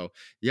 So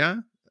yeah.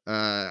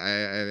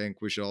 I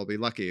think we should all be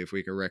lucky if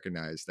we can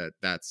recognize that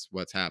that's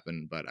what's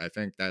happened. But I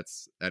think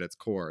that's at its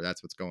core,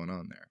 that's what's going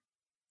on there.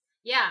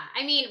 Yeah.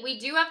 I mean, we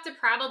do have to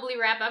probably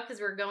wrap up because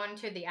we're going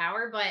to the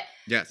hour. But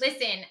yes.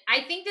 Listen,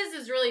 I think this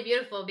is really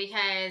beautiful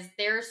because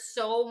there's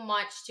so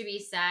much to be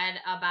said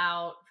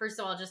about, first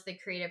of all, just the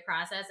creative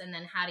process, and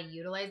then how to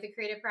utilize the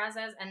creative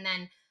process, and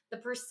then the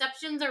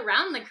perceptions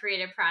around the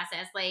creative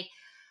process. Like,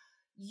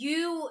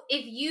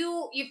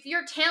 if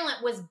your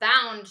talent was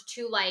bound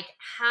to like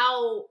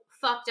how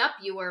fucked up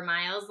you were,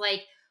 Miles,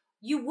 like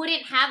you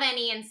wouldn't have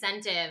any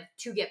incentive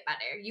to get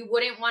better. You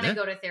wouldn't want to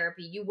go to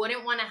therapy. You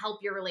wouldn't want to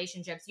help your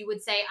relationships. You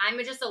would say,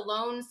 I'm just a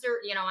lone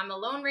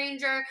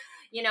ranger.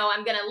 You know,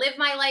 I'm going to live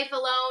my life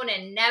alone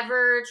and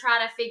never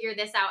try to figure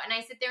this out. And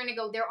I sit there and I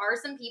go, there are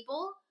some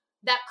people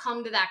that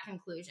come to that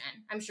conclusion.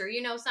 I'm sure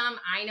you know some,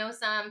 I know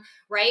some,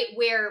 right?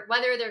 Where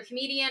whether they're a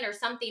comedian or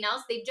something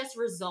else, they've just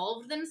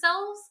resolved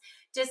themselves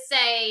to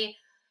say,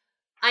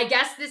 I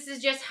guess this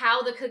is just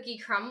how the cookie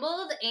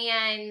crumbled,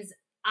 and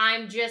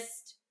I'm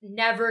just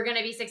never going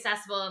to be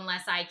successful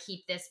unless I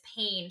keep this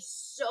pain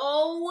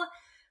so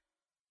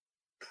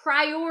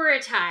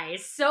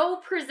prioritized,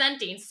 so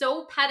presenting,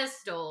 so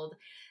pedestaled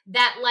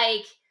that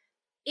like,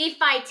 if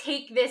I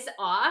take this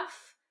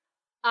off,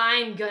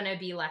 I'm going to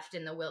be left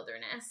in the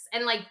wilderness.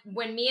 And like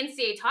when me and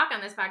CA talk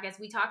on this podcast,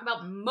 we talk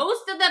about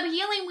most of the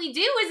healing we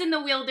do is in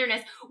the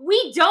wilderness.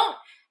 We don't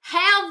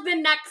have the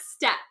next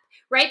step.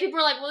 Right? People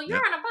are like, well, you're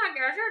on a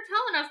podcast. You're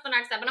telling us the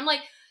next step. And I'm like,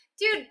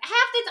 dude,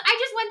 I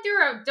just went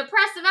through a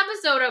depressive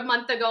episode a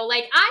month ago.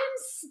 Like, I'm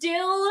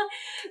still,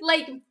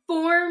 like,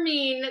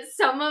 forming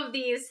some of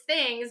these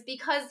things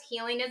because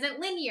healing isn't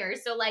linear.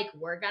 So, like,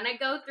 we're going to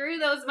go through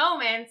those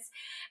moments.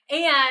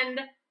 And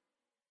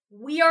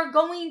we are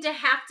going to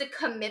have to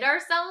commit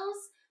ourselves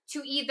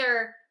to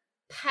either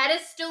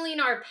pedestaling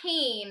our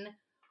pain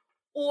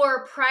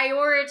or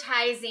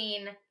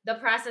prioritizing the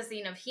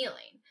processing of healing.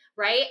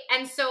 Right.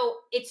 And so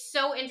it's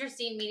so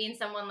interesting meeting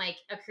someone like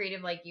a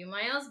creative like you,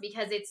 Miles,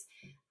 because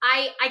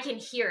I can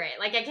hear it.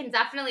 Like I can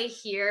definitely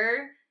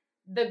hear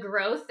the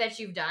growth that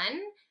you've done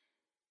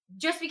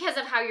just because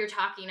of how you're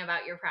talking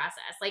about your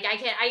process. Like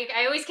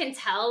I always can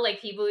tell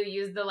like people who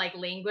use the like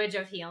language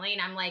of healing.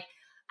 I'm like,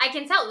 I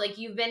can tell like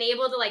you've been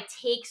able to like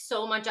take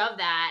so much of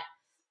that.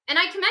 And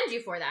I commend you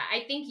for that.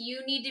 I think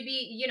you need to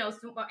be, you know,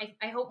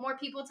 I hope more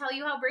people tell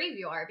you how brave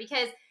you are,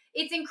 because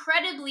it's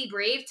incredibly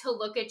brave to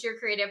look at your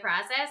creative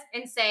process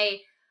and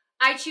say,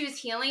 I choose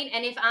healing.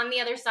 And if on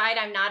the other side,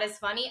 I'm not as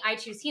funny, I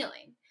choose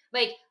healing.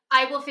 Like,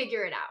 I will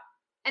figure it out.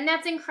 And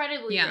that's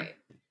incredibly brave.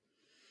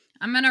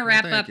 I'm going to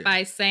wrap up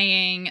by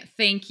saying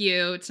thank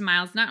you to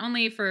Miles, not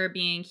only for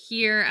being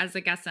here as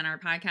a guest on our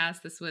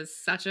podcast. This was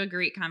such a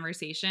great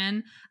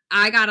conversation.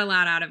 I got a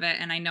lot out of it,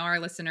 and I know our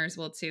listeners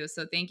will too.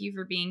 So thank you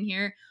for being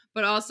here.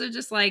 But also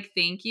just like,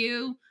 thank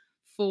you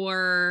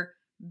for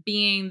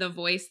being the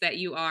voice that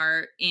you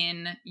are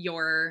in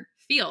your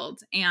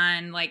field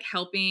and like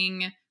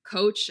helping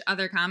coach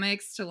other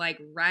comics to like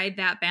ride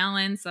that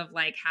balance of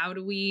like, how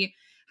do we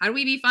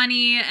be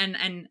funny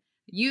and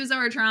use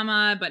our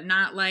trauma, but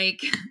not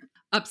like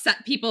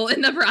upset people in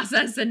the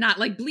process and not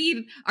like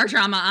bleed our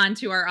trauma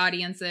onto our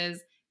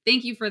audiences.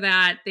 Thank you for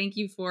that. Thank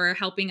you for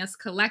helping us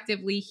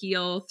collectively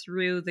heal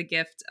through the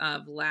gift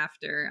of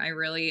laughter. I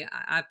really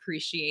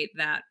appreciate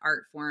that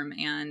art form.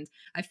 And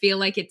I feel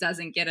like it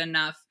doesn't get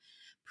enough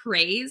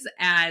praise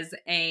as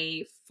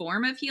a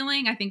form of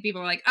healing. I think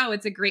people are like, oh,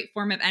 it's a great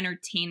form of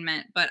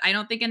entertainment, but I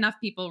don't think enough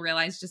people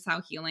realize just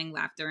how healing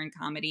laughter and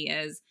comedy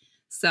is.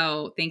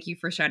 So thank you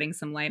for shedding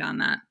some light on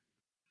that.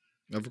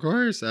 Of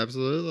course,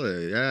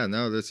 absolutely. Yeah,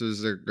 no, this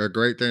is a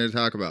great thing to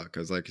talk about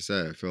because, like you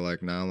said, I feel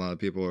like now a lot of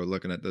people are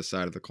looking at this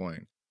side of the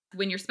coin.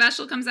 When your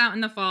special comes out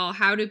in the fall,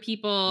 how do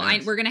people?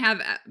 Yes. We're gonna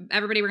have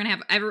everybody. We're gonna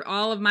have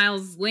all of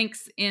Miles'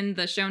 links in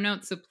the show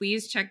notes, so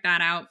please check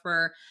that out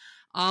for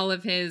all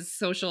of his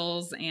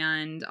socials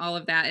and all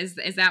of that.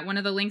 Is that one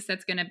of the links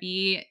that's gonna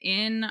be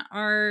in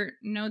our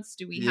notes?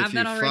 Do we have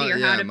that already, or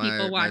how do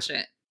people watch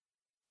it?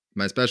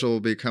 My special will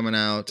be coming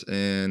out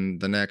in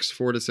the next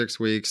 4 to 6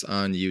 weeks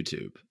on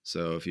YouTube.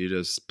 So if you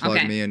just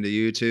plug me into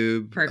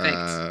YouTube,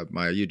 perfect.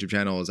 My YouTube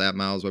channel is at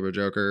Miles Weber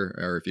Joker,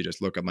 or if you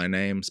just look up my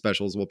name,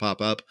 specials will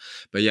pop up.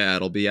 But yeah,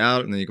 it'll be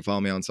out, and then you can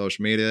follow me on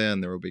social media,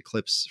 and there will be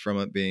clips from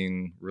it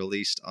being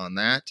released on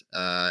that.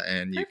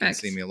 And you can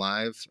see me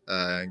live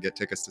and get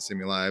tickets to see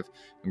me live.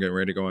 I'm getting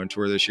ready to go on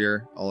tour this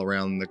year all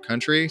around the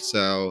country.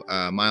 So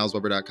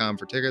milesweber.com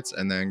for tickets,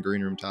 and then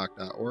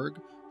greenroomtalk.org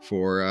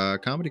for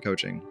comedy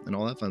coaching and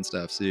all that fun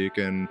stuff, so you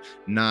can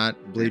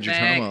not bleed your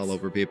trauma all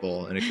over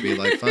people, and it can be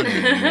like funny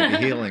and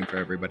maybe healing for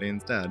everybody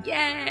instead.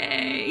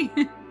 Yay!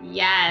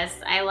 Yes,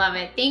 I love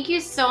it. Thank you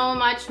so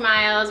much,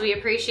 Miles. We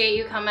appreciate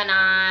you coming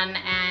on,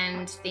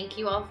 and thank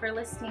you all for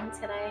listening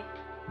today.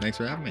 Thanks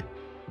for having me.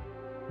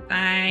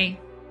 Bye.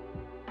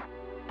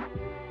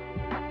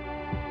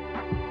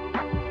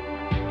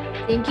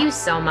 Thank you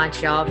so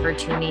much, y'all, for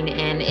tuning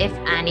in. If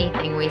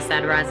anything we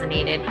said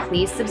resonated,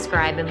 please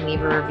subscribe and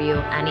leave a review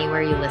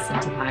anywhere you listen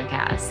to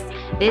podcasts.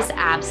 This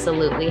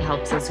absolutely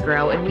helps us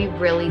grow, and we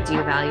really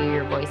do value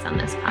your voice on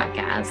this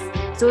podcast.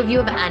 So if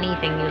you have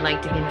anything you'd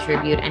like to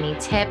contribute, any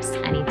tips,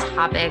 any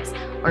topics,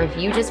 or if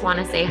you just want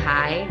to say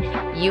hi,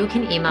 you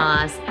can email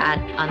us at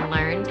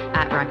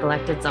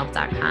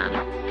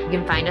unlearned@recollectedself.com. You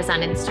can find us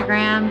on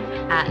Instagram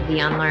at The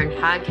Unlearned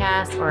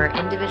Podcast, or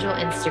individual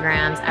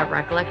Instagrams at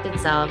Recollected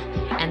Self,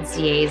 and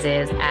CA's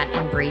is at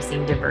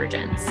Embracing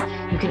Divergence.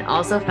 You can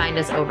also find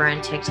us over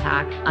on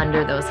TikTok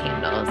under those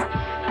handles.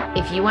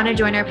 If you want to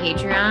join our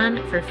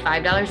Patreon for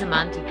 $5 a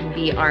month, you can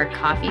be our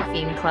Coffee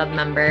Fiend Club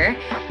member.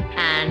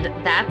 And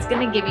that's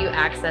going to give you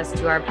access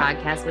to our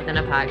podcast within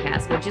a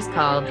podcast, which is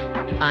called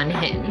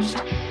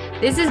Unhinged.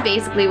 This is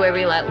basically where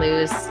we let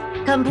loose,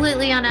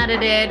 completely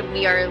unedited.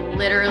 We are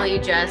literally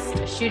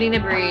just shooting the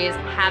breeze,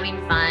 having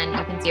fun.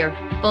 You can see our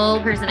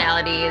full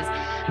personalities,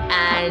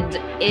 and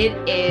it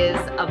is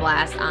a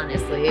blast,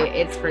 honestly.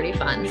 It's pretty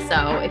fun.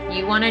 So if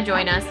you want to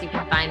join us, you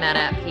can find that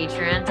at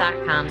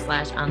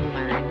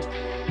patreon.com/unlearned.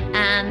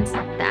 And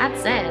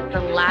that's it.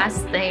 The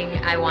last thing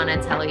I want to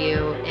tell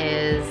you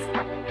is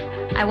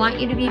I want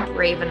you to be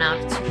brave enough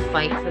to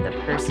fight for the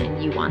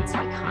person you want to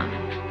become.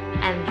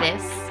 And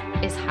this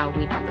is how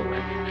we do the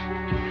work.